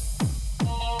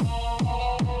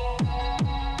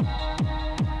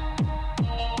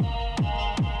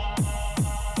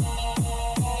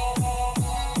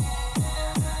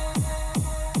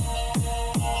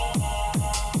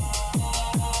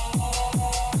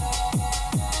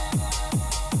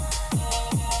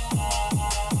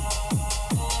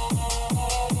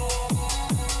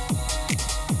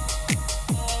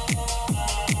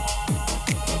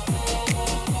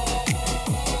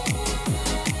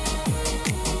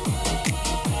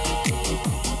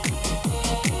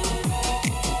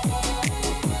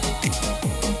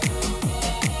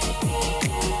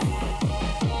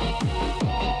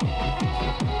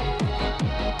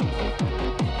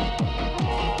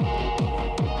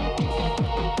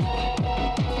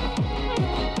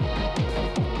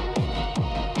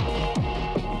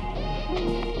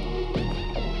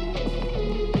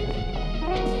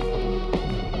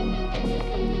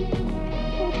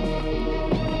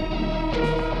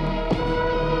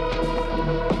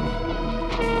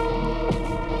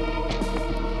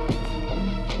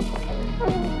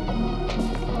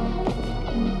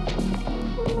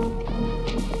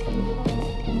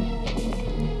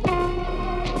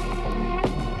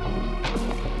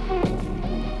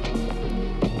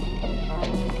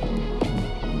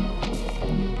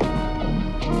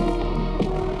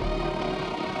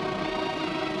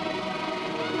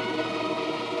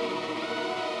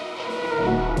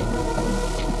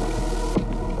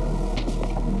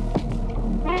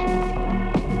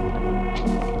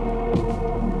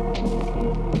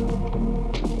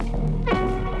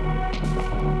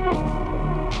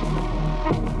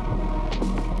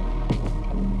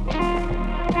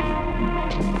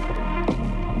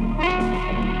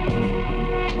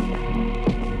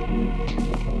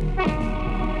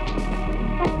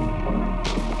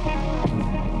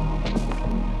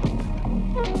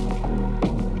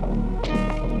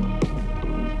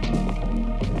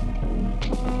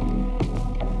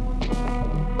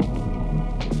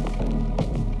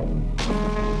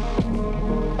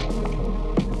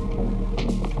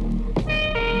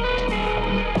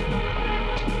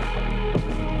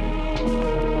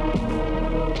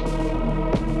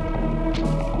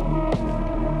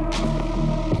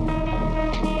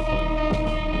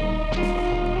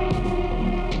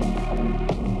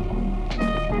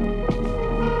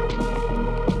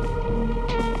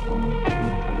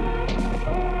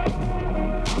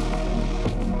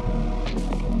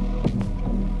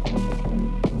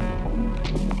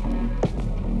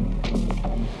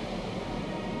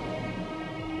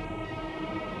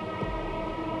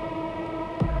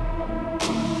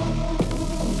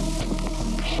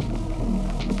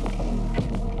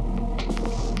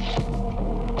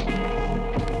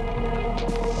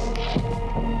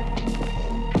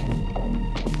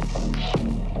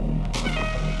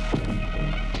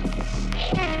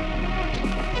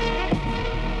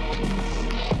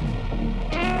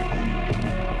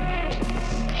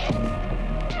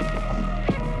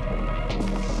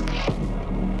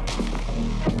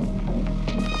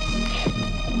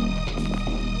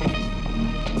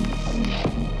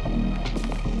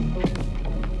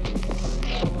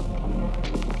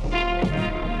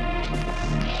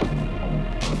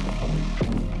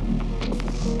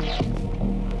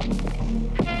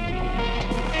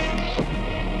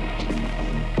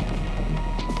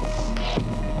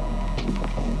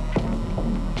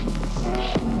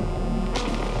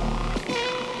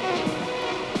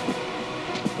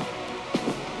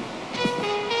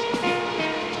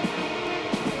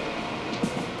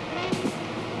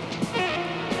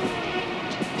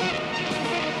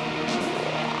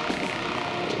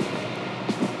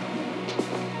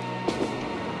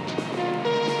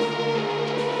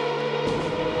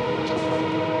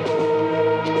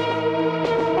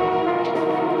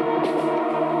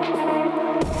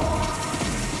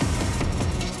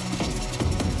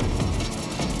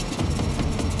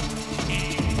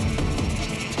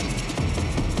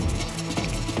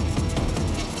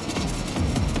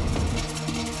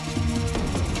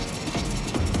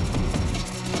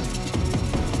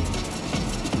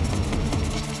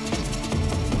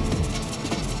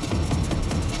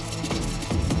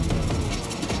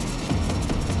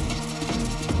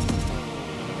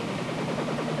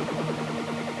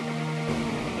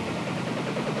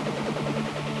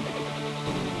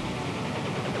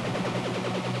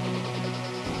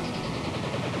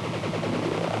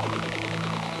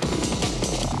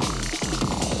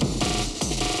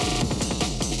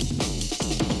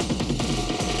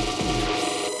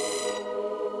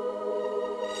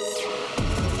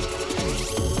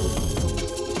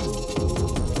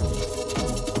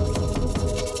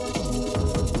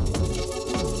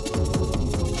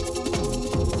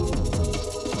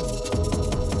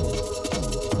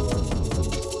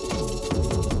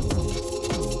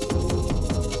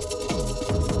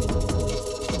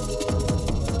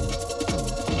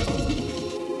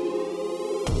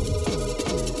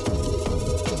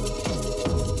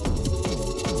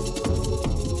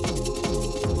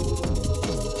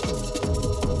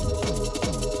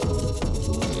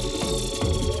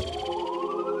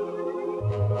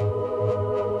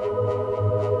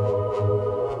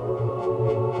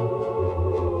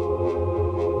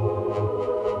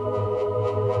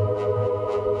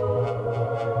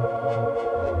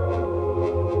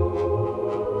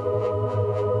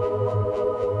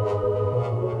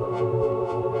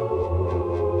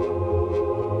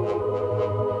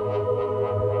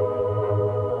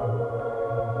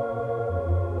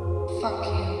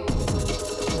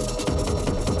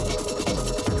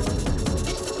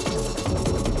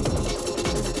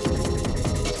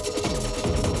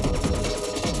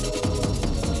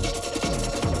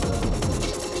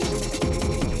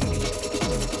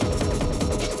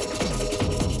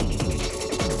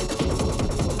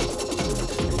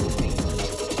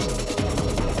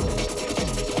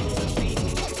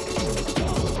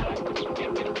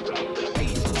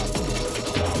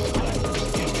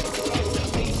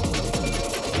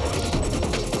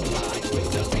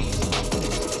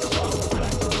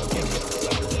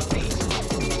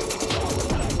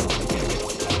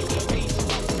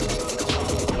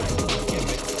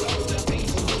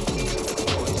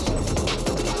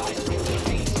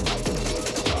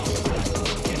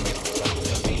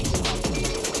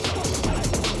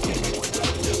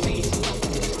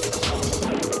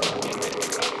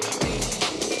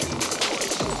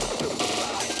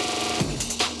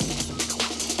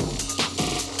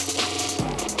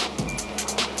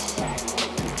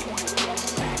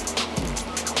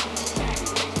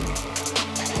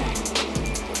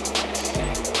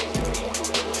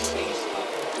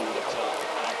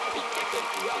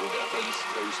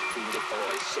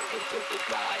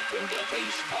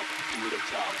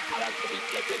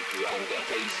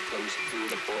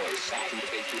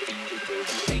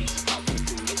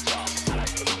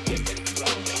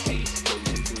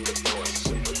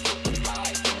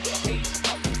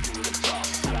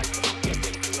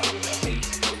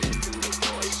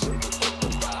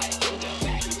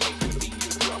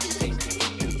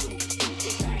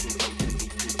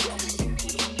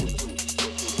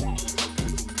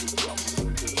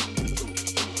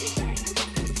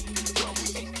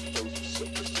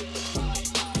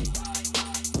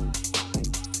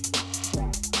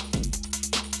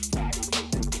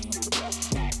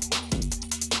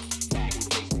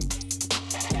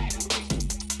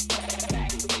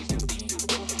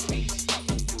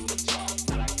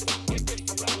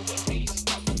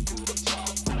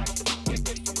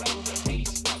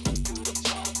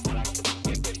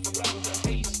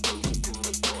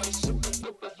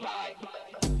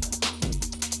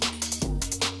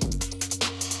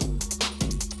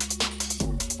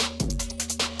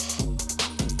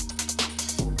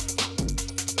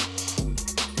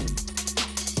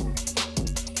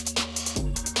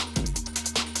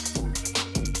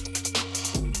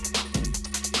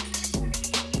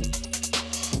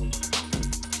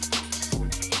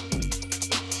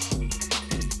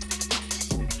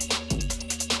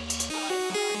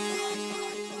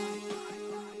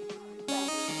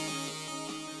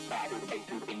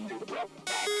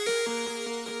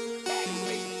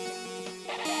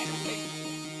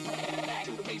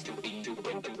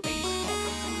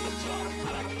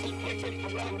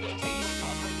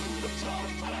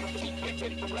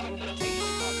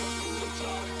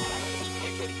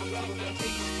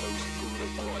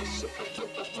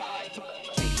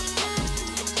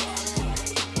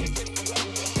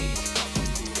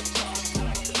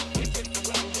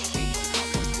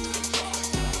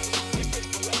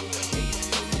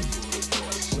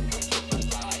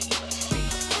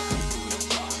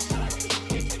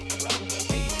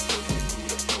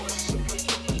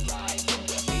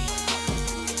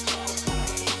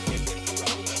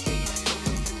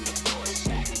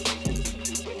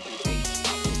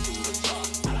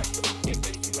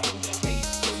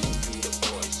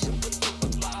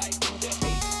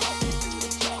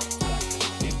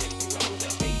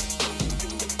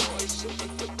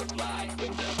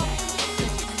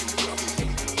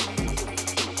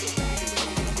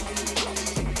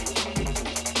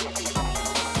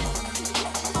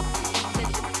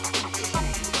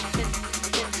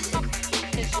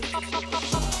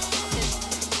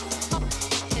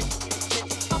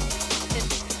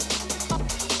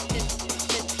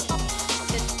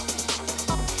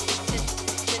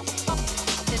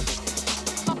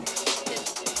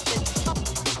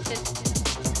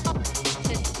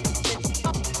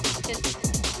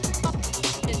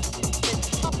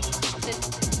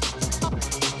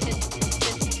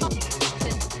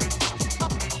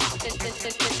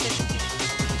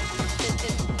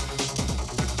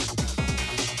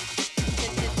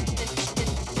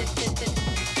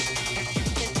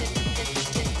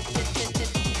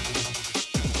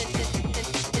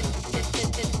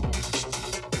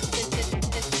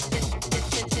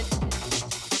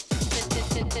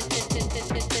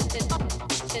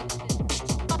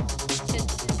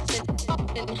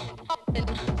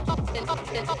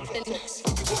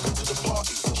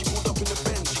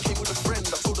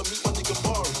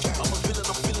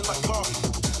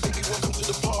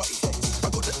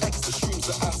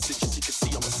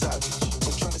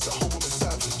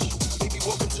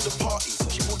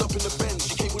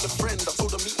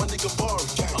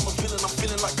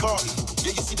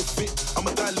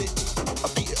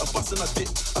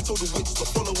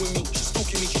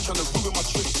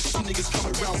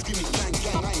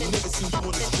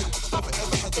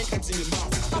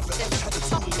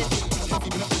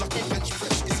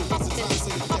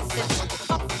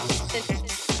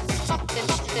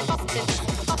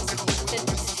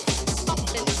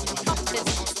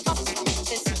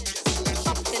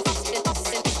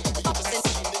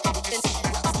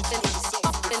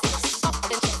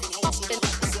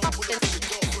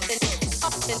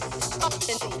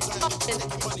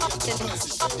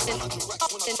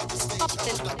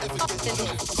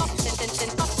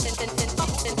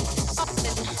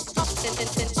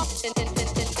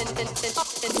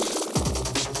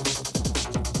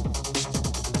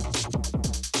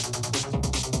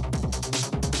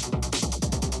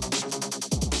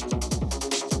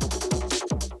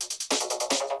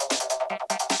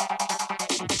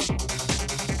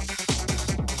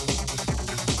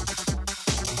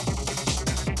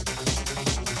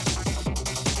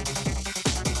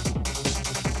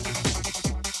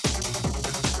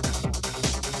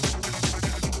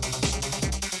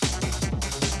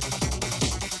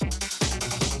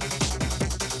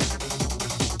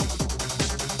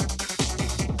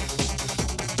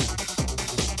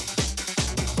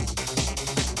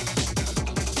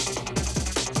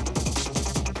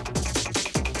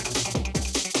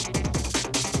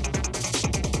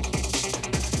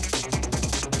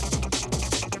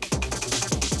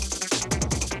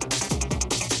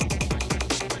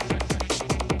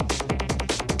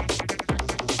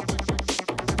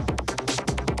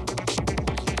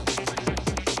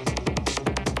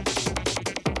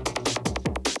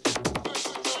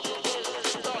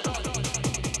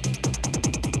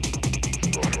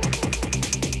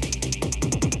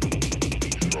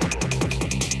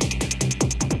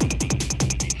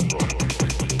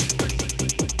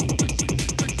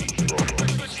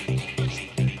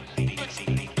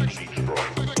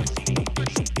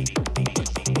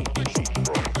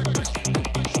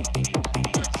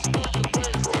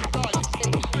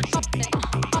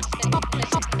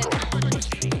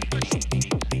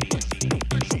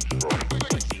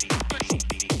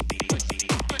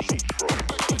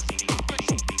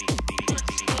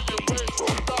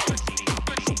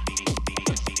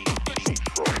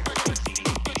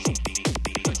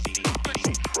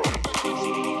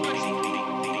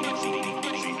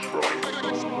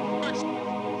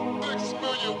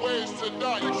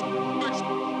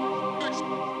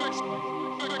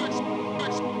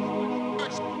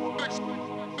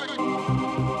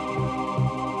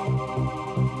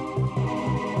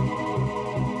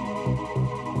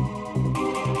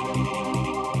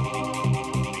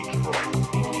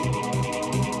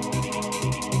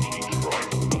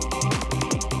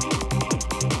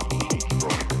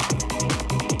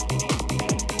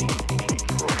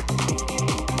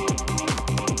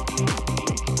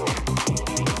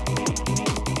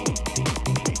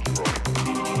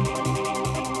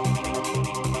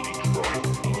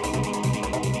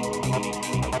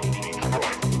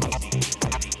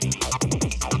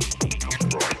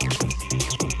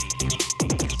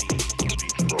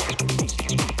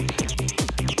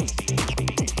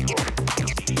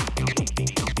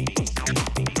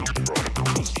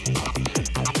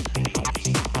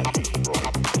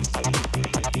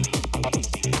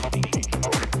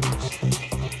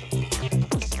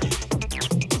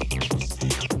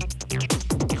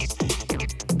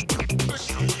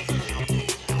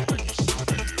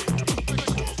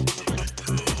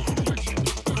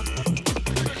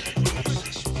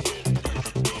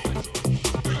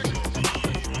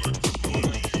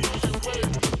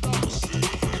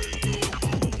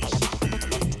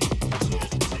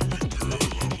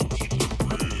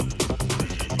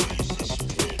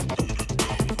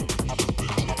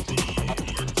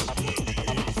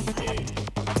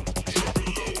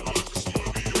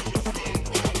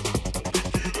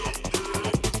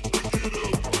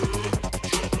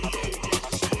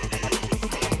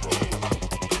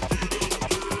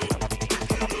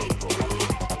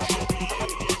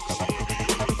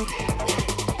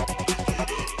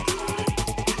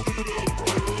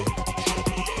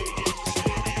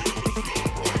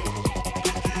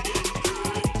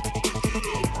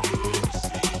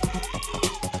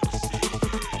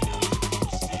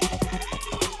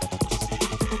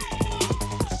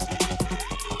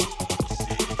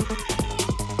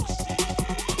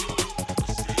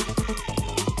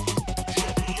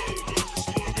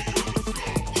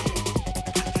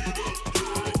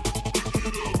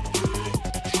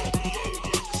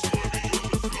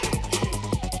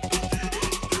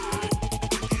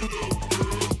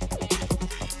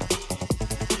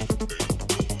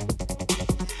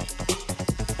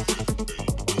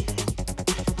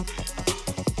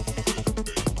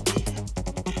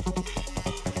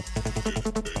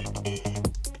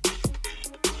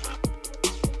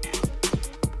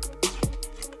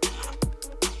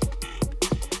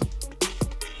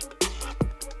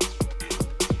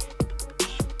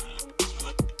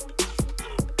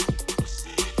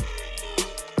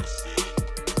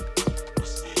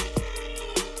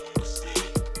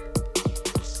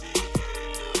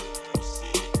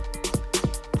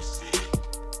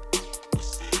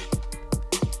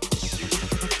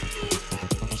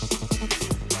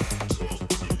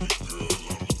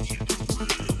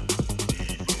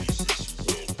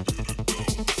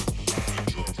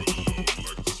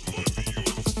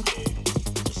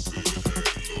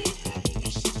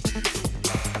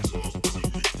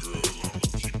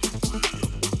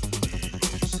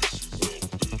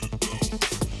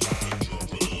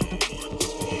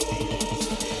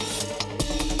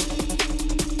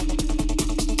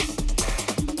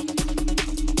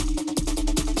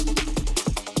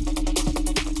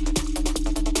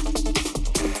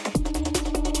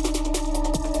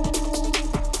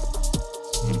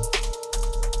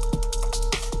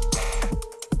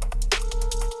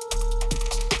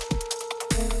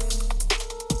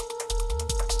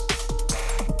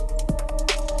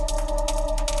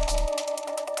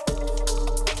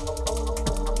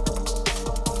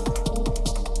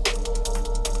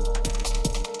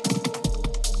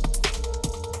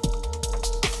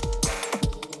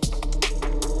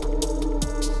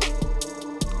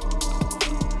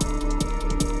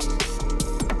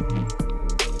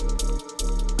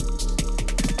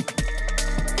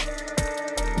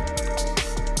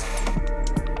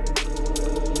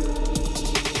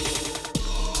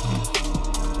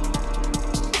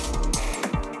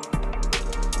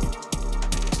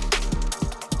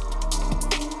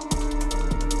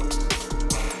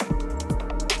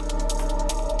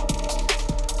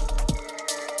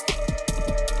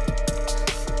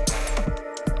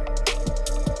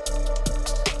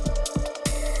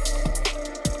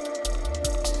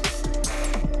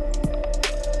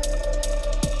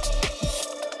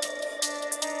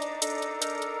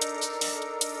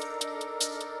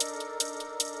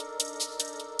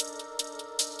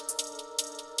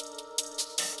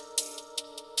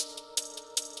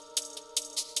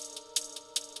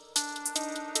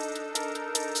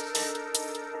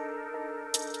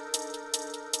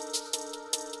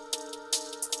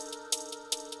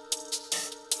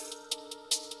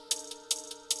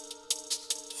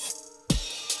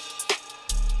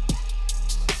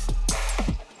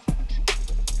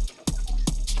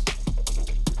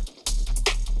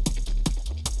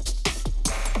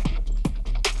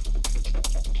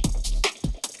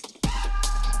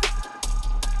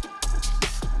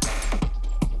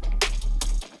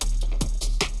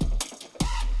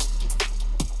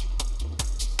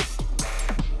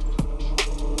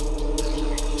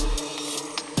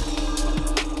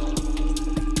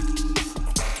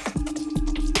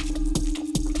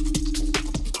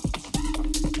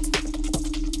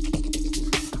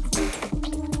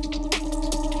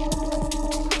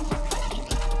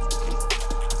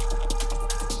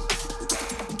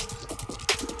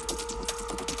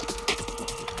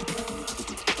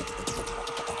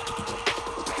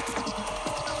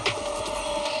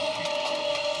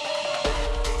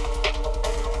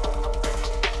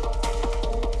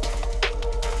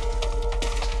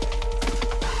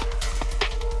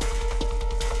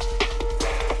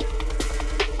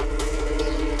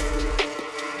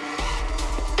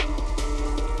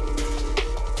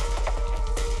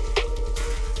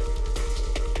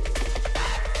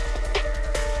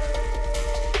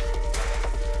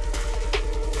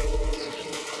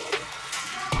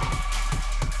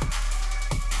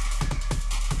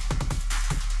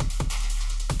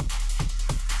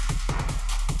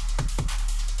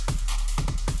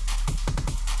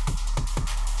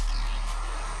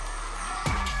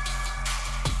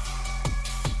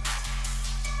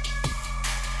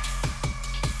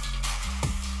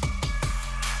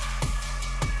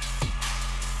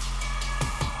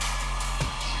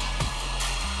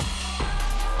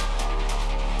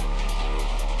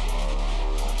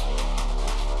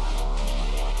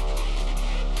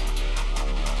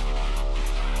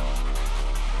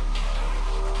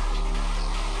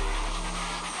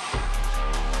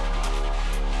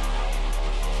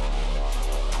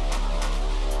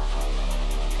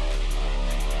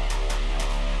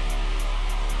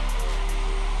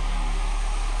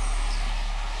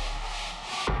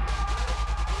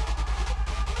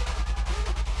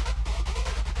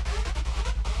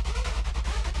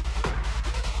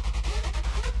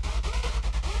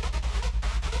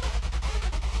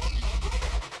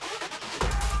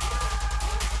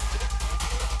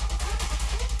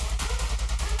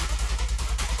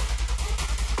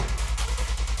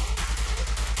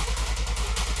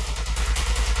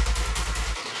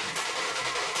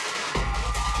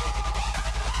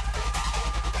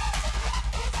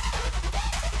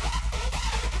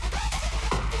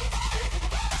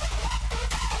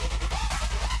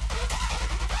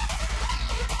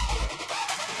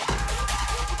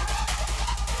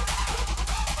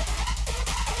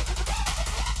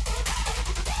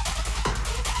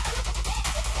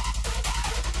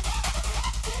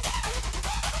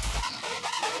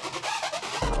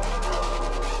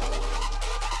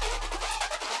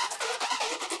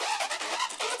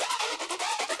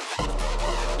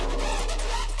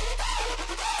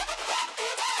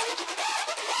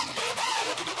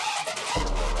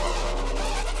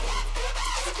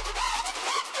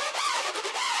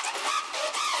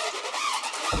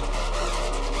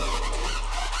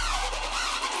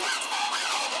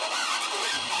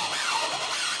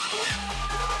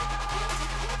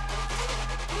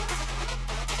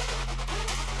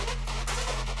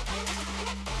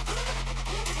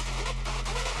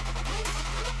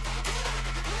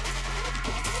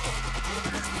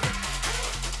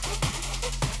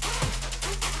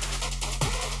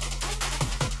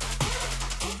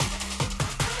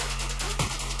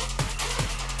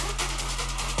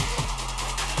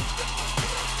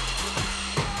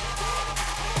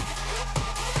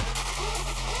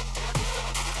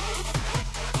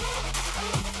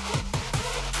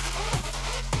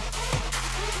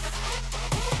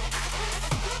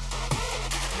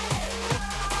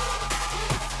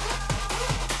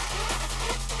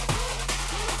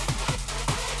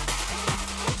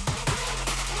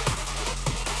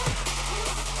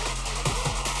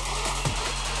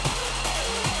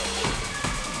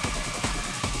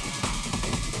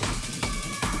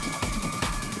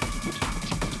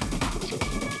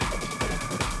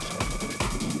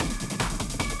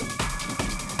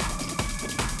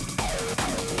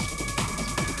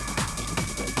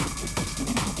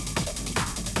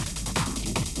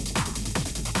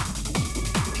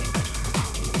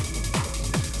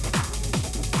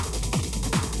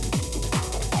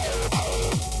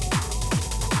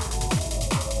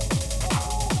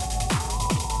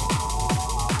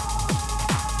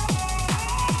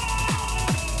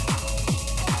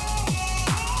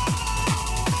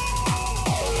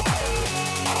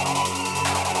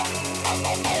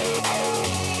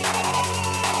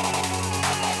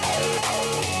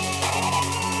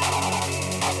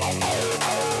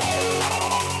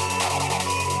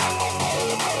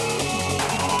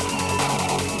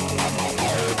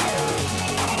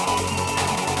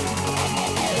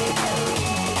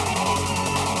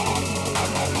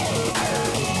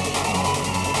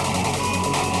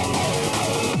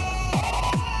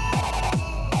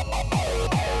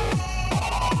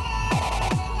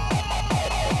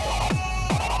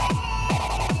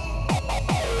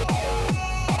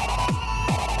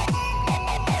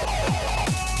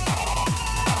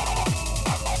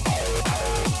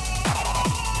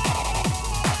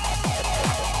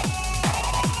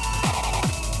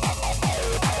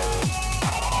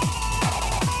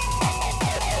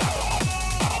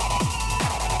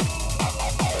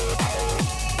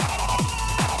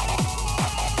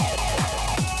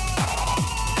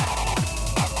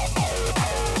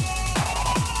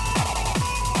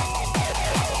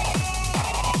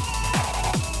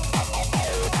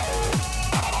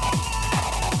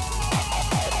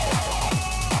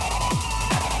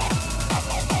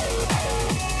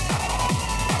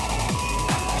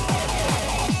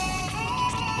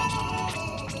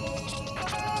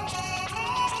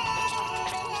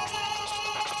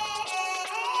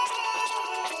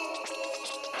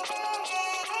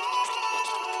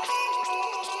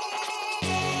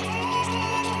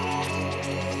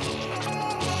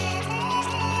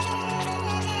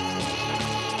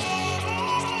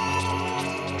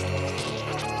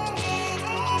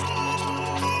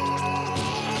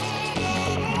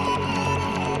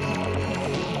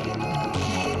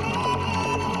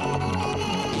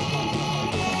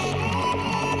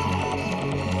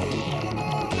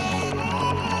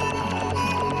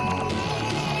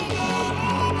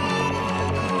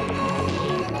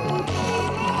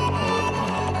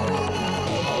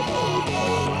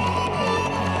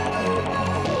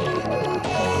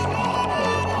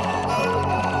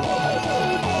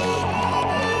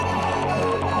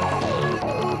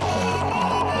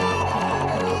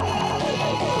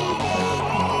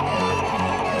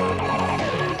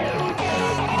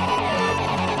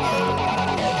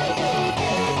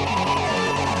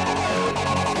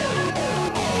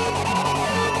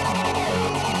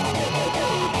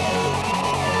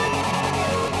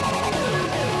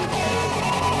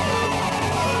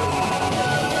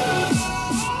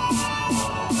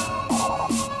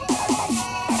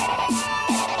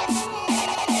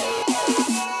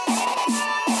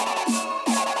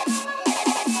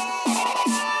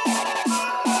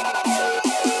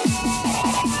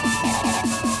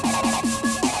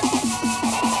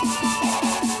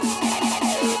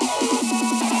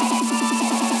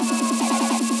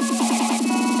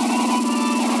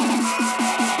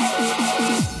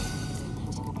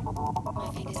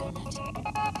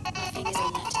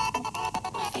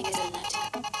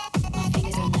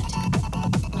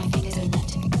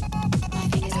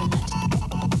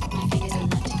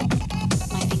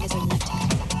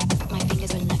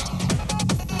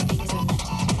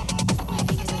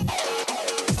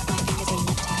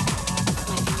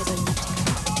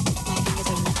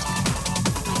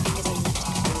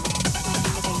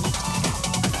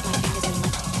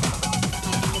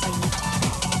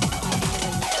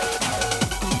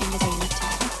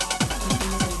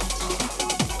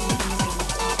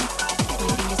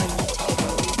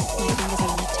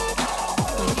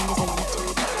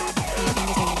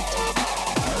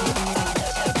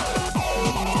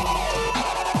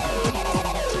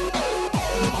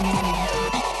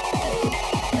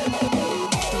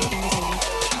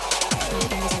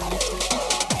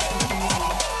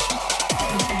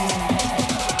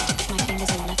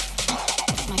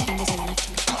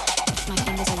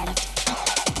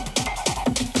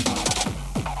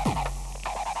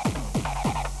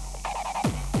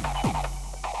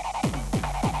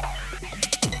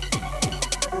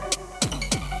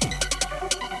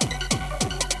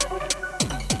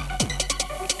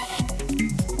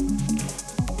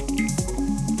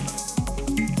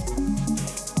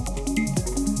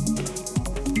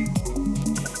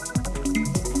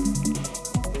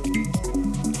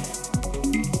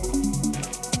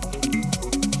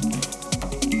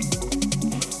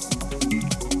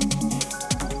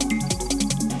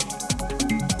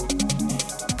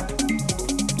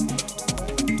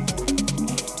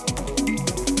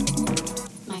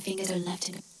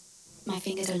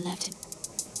 fingers are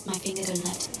left. My fingers are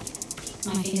left.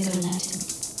 My fingers are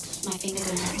left. My fingers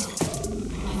are left.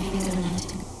 My fingers are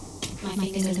left. My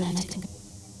fingers are left.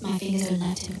 My fingers are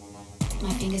left.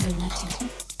 My fingers are left.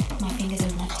 My fingers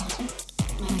are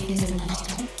left.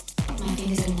 My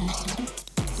fingers are left.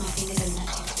 My fingers are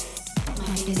left.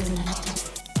 My fingers are left. My fingers are left.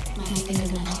 My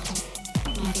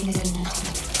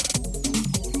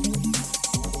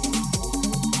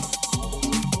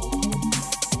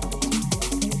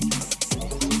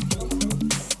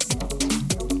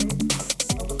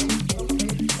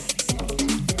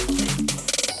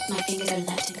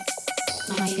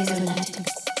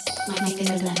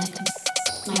fingers are left.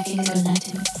 My fingers are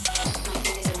left.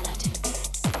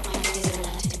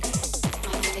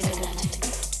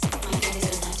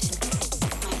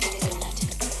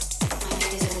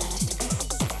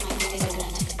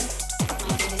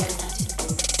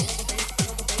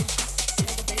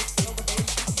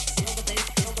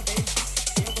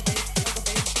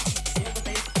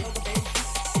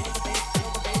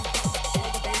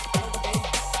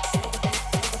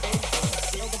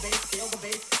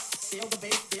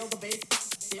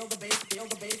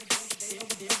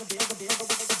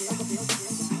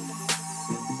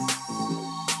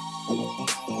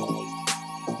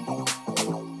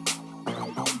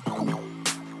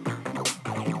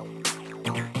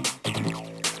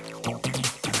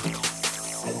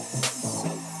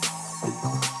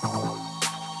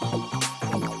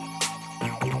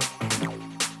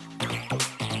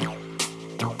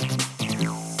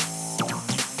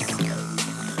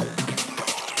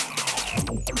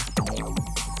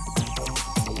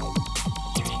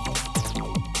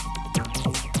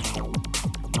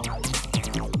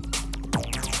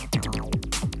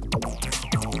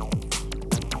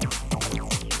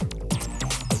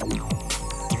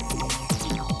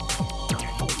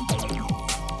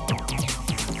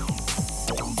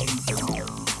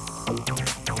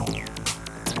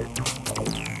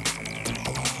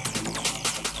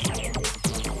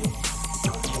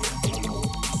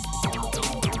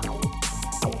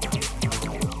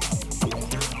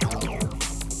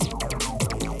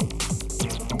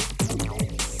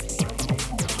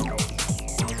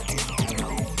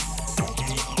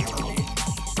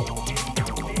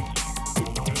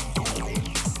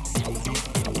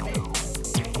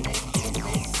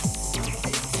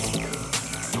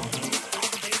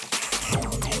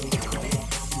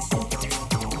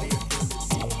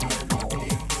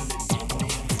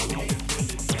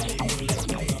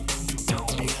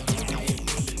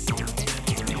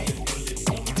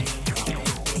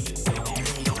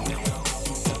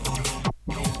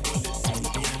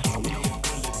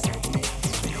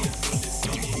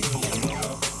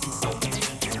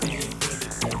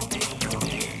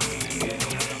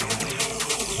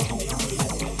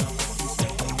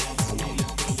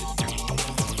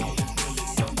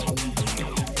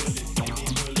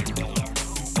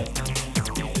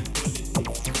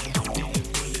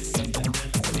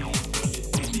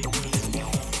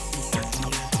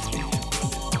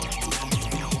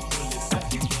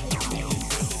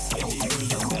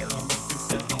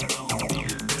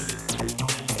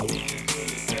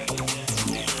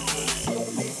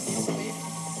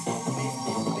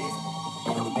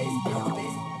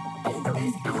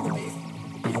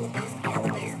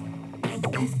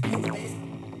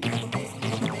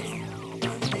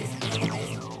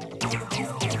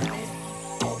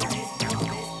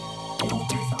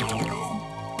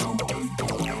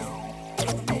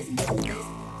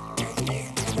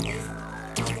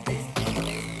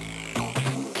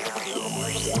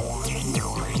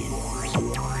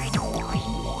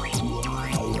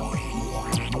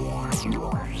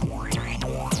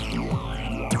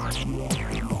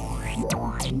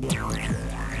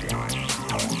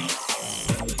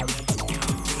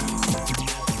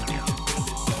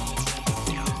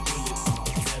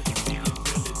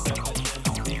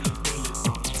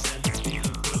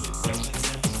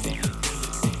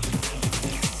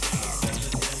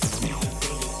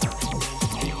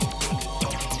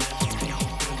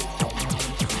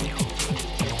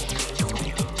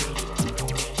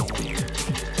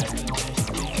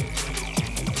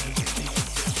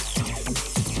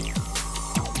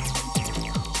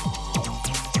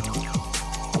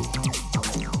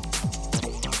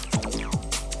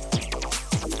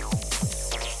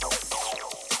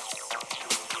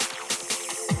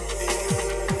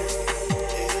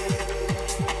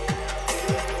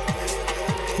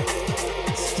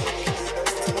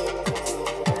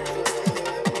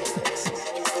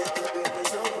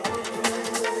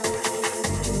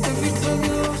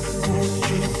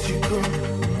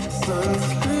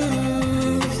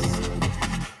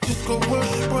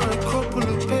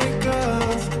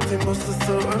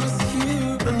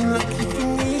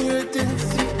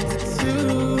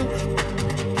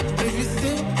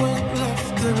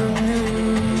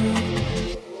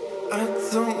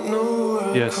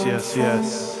 Yes, yes,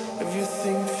 yes.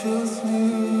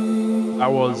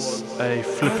 That was a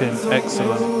flipping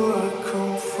excellent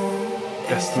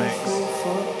guest mix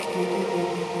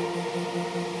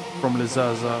from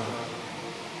Lizaza.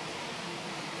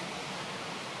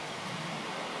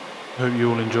 Hope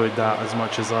you all enjoyed that as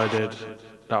much as I did.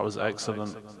 That was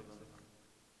excellent.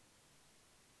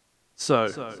 So,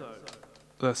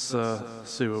 let's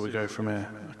see where we go from here.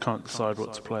 I can't decide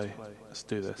what to play. Let's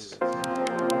do this.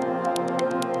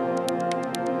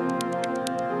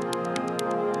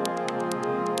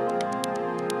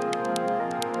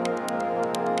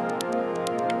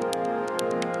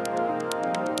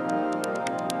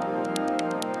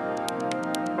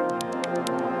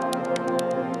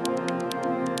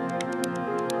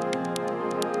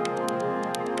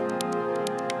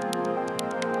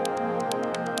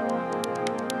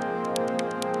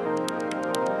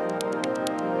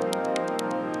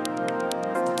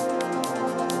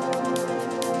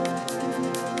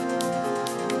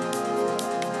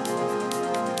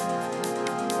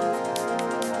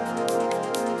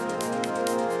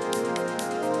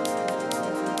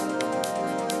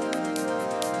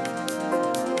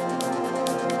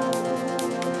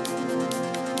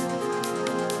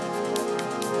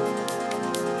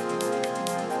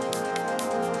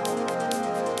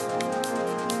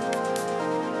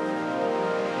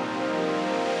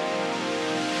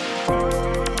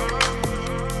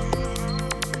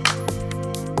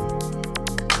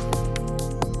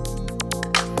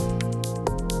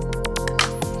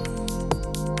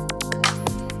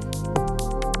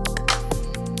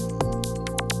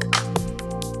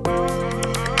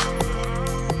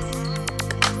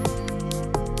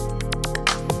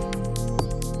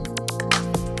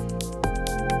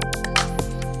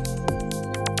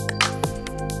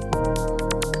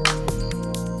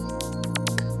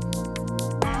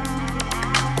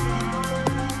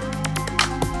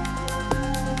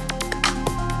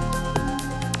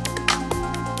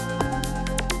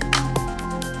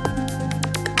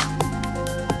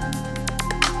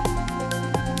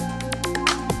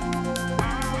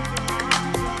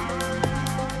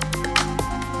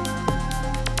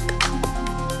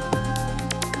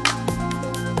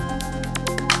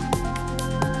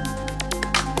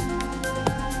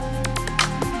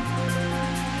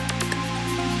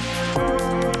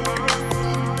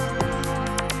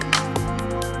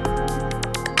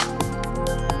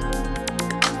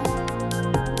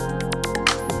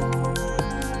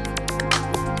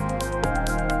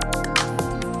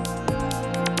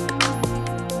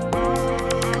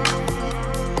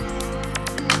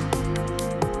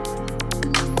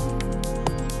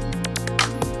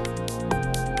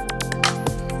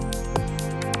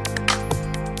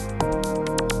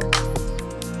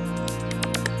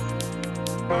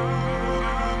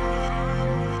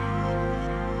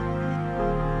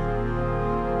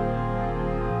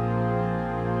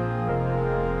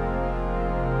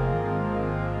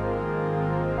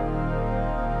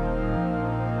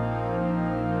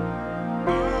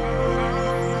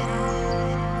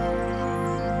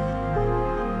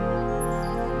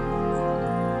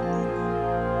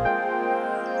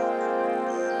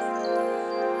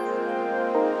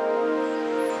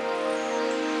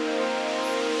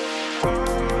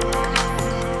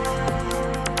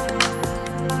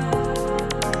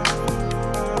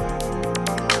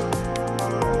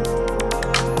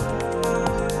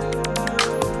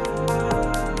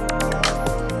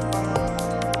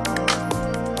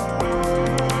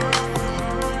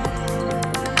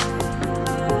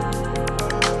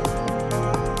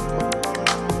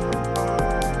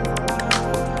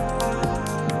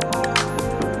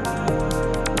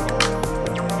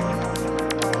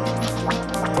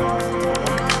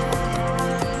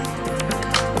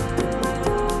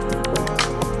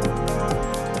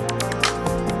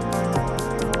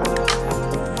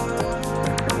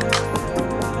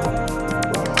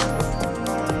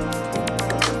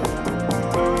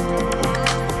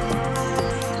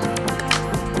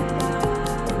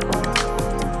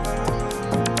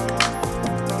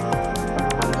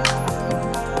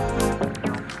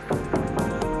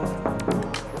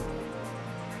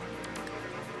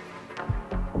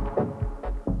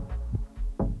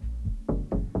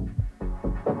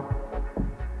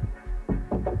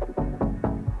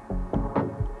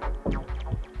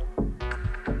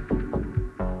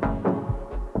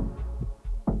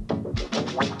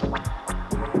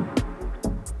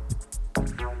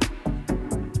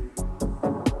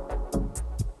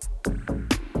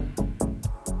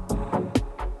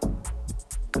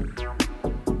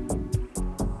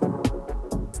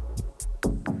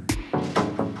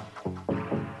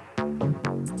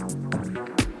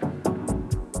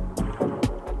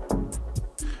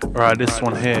 Alright, this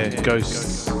one here,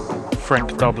 Ghosts,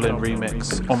 Frank Dublin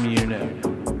remix, on Unit.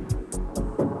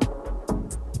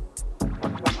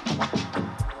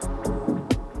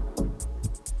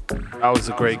 That was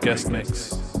a great guest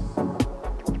mix.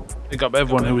 Big up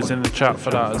everyone who was in the chat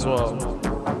for that as well.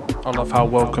 I love how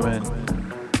welcoming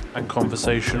and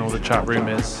conversational the chat room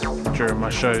is during my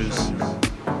shows.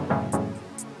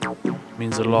 It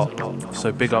means a lot.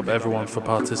 So big up everyone for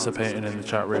participating in the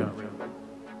chat room.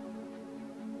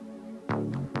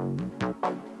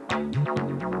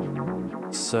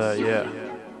 So yeah.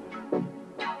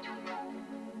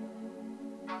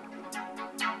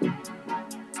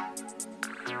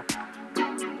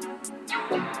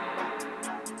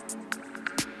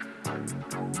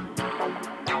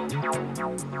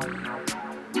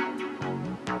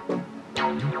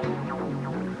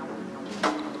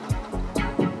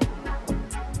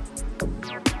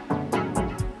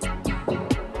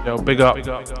 Yo, big up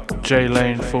J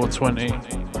Lane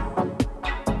 420.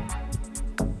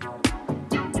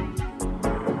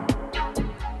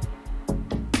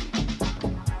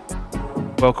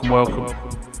 Welcome,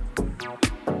 welcome.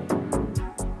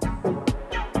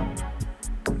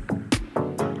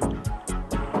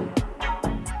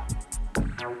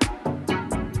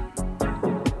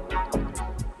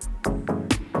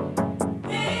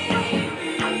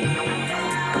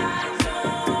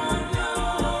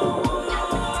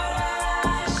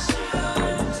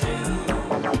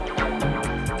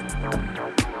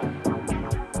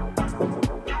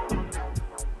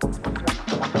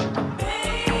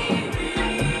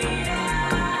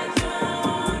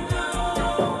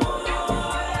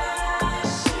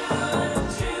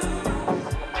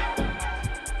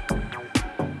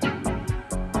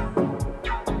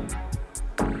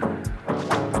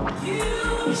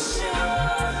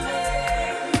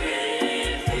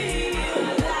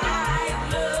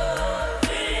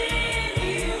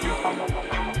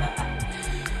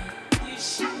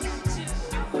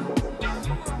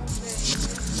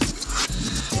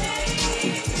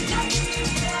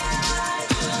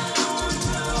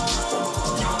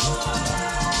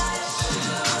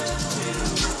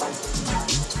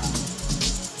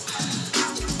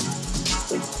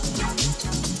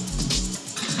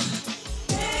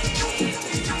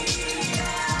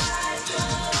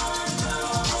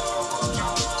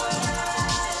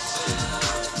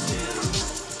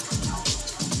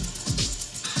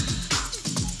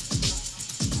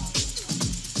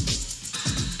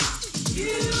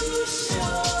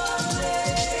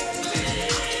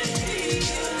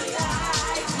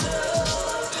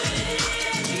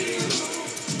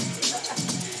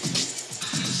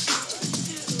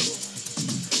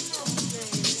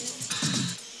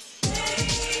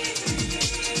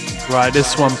 Right,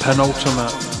 this one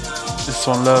penultimate. This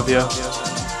one Lervia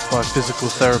by Physical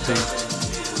Therapy.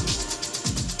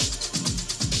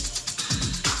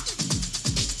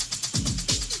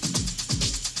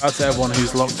 Out to everyone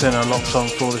who's locked in and locked on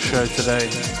for the show today.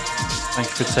 Thank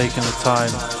you for taking the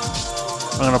time.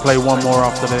 I'm going to play one more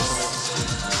after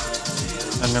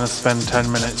this. I'm going to spend 10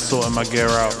 minutes sorting my gear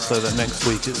out so that next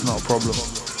week it's not a problem.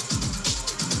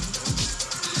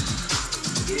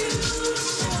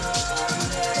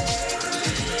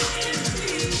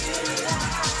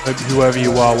 Hope whoever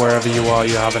you are, wherever you are,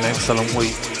 you have an excellent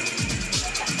week.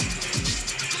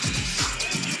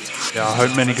 Yeah, I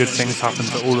hope many good things happen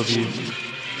to all of you.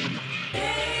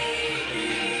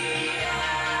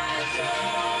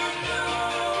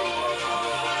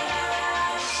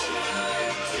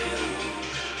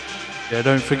 Yeah,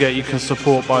 don't forget you can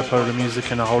support Bipolar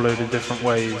Music in a whole load of different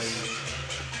ways.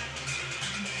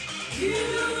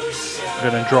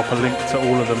 I'm going to drop a link to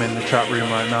all of them in the chat room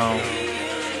right now.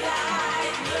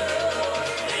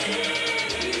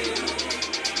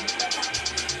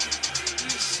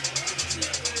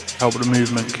 Help the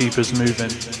movement, keep us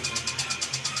moving.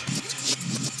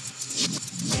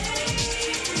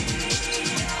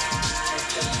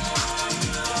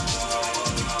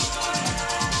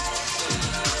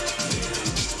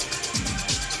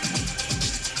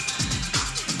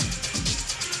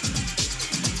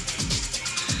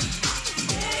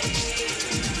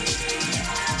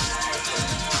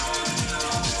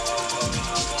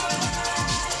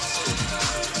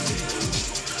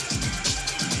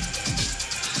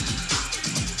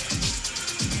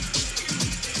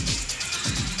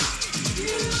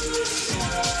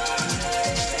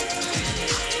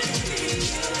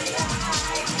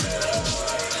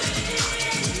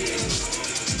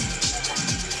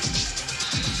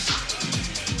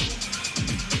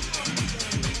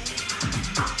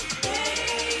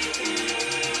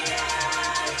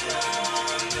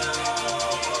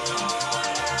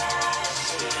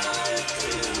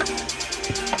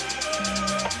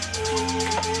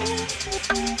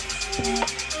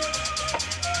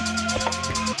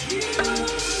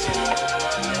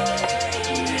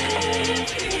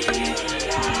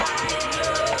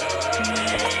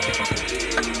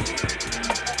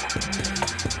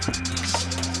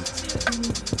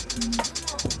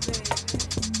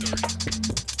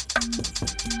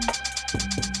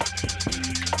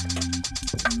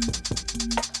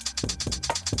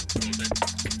 Take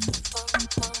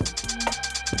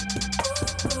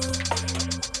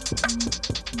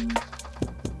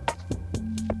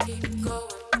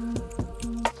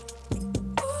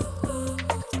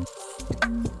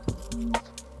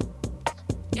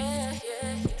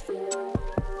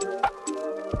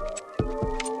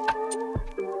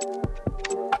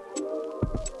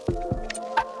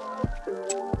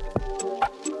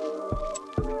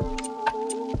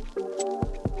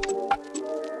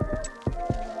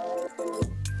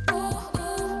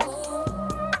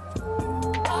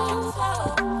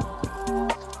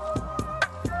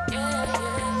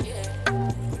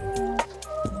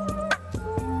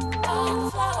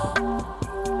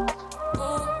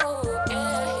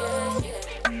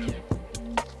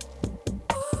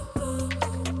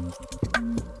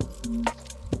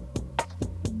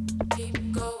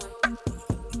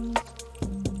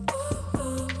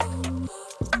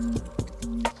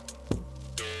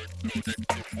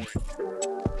the point.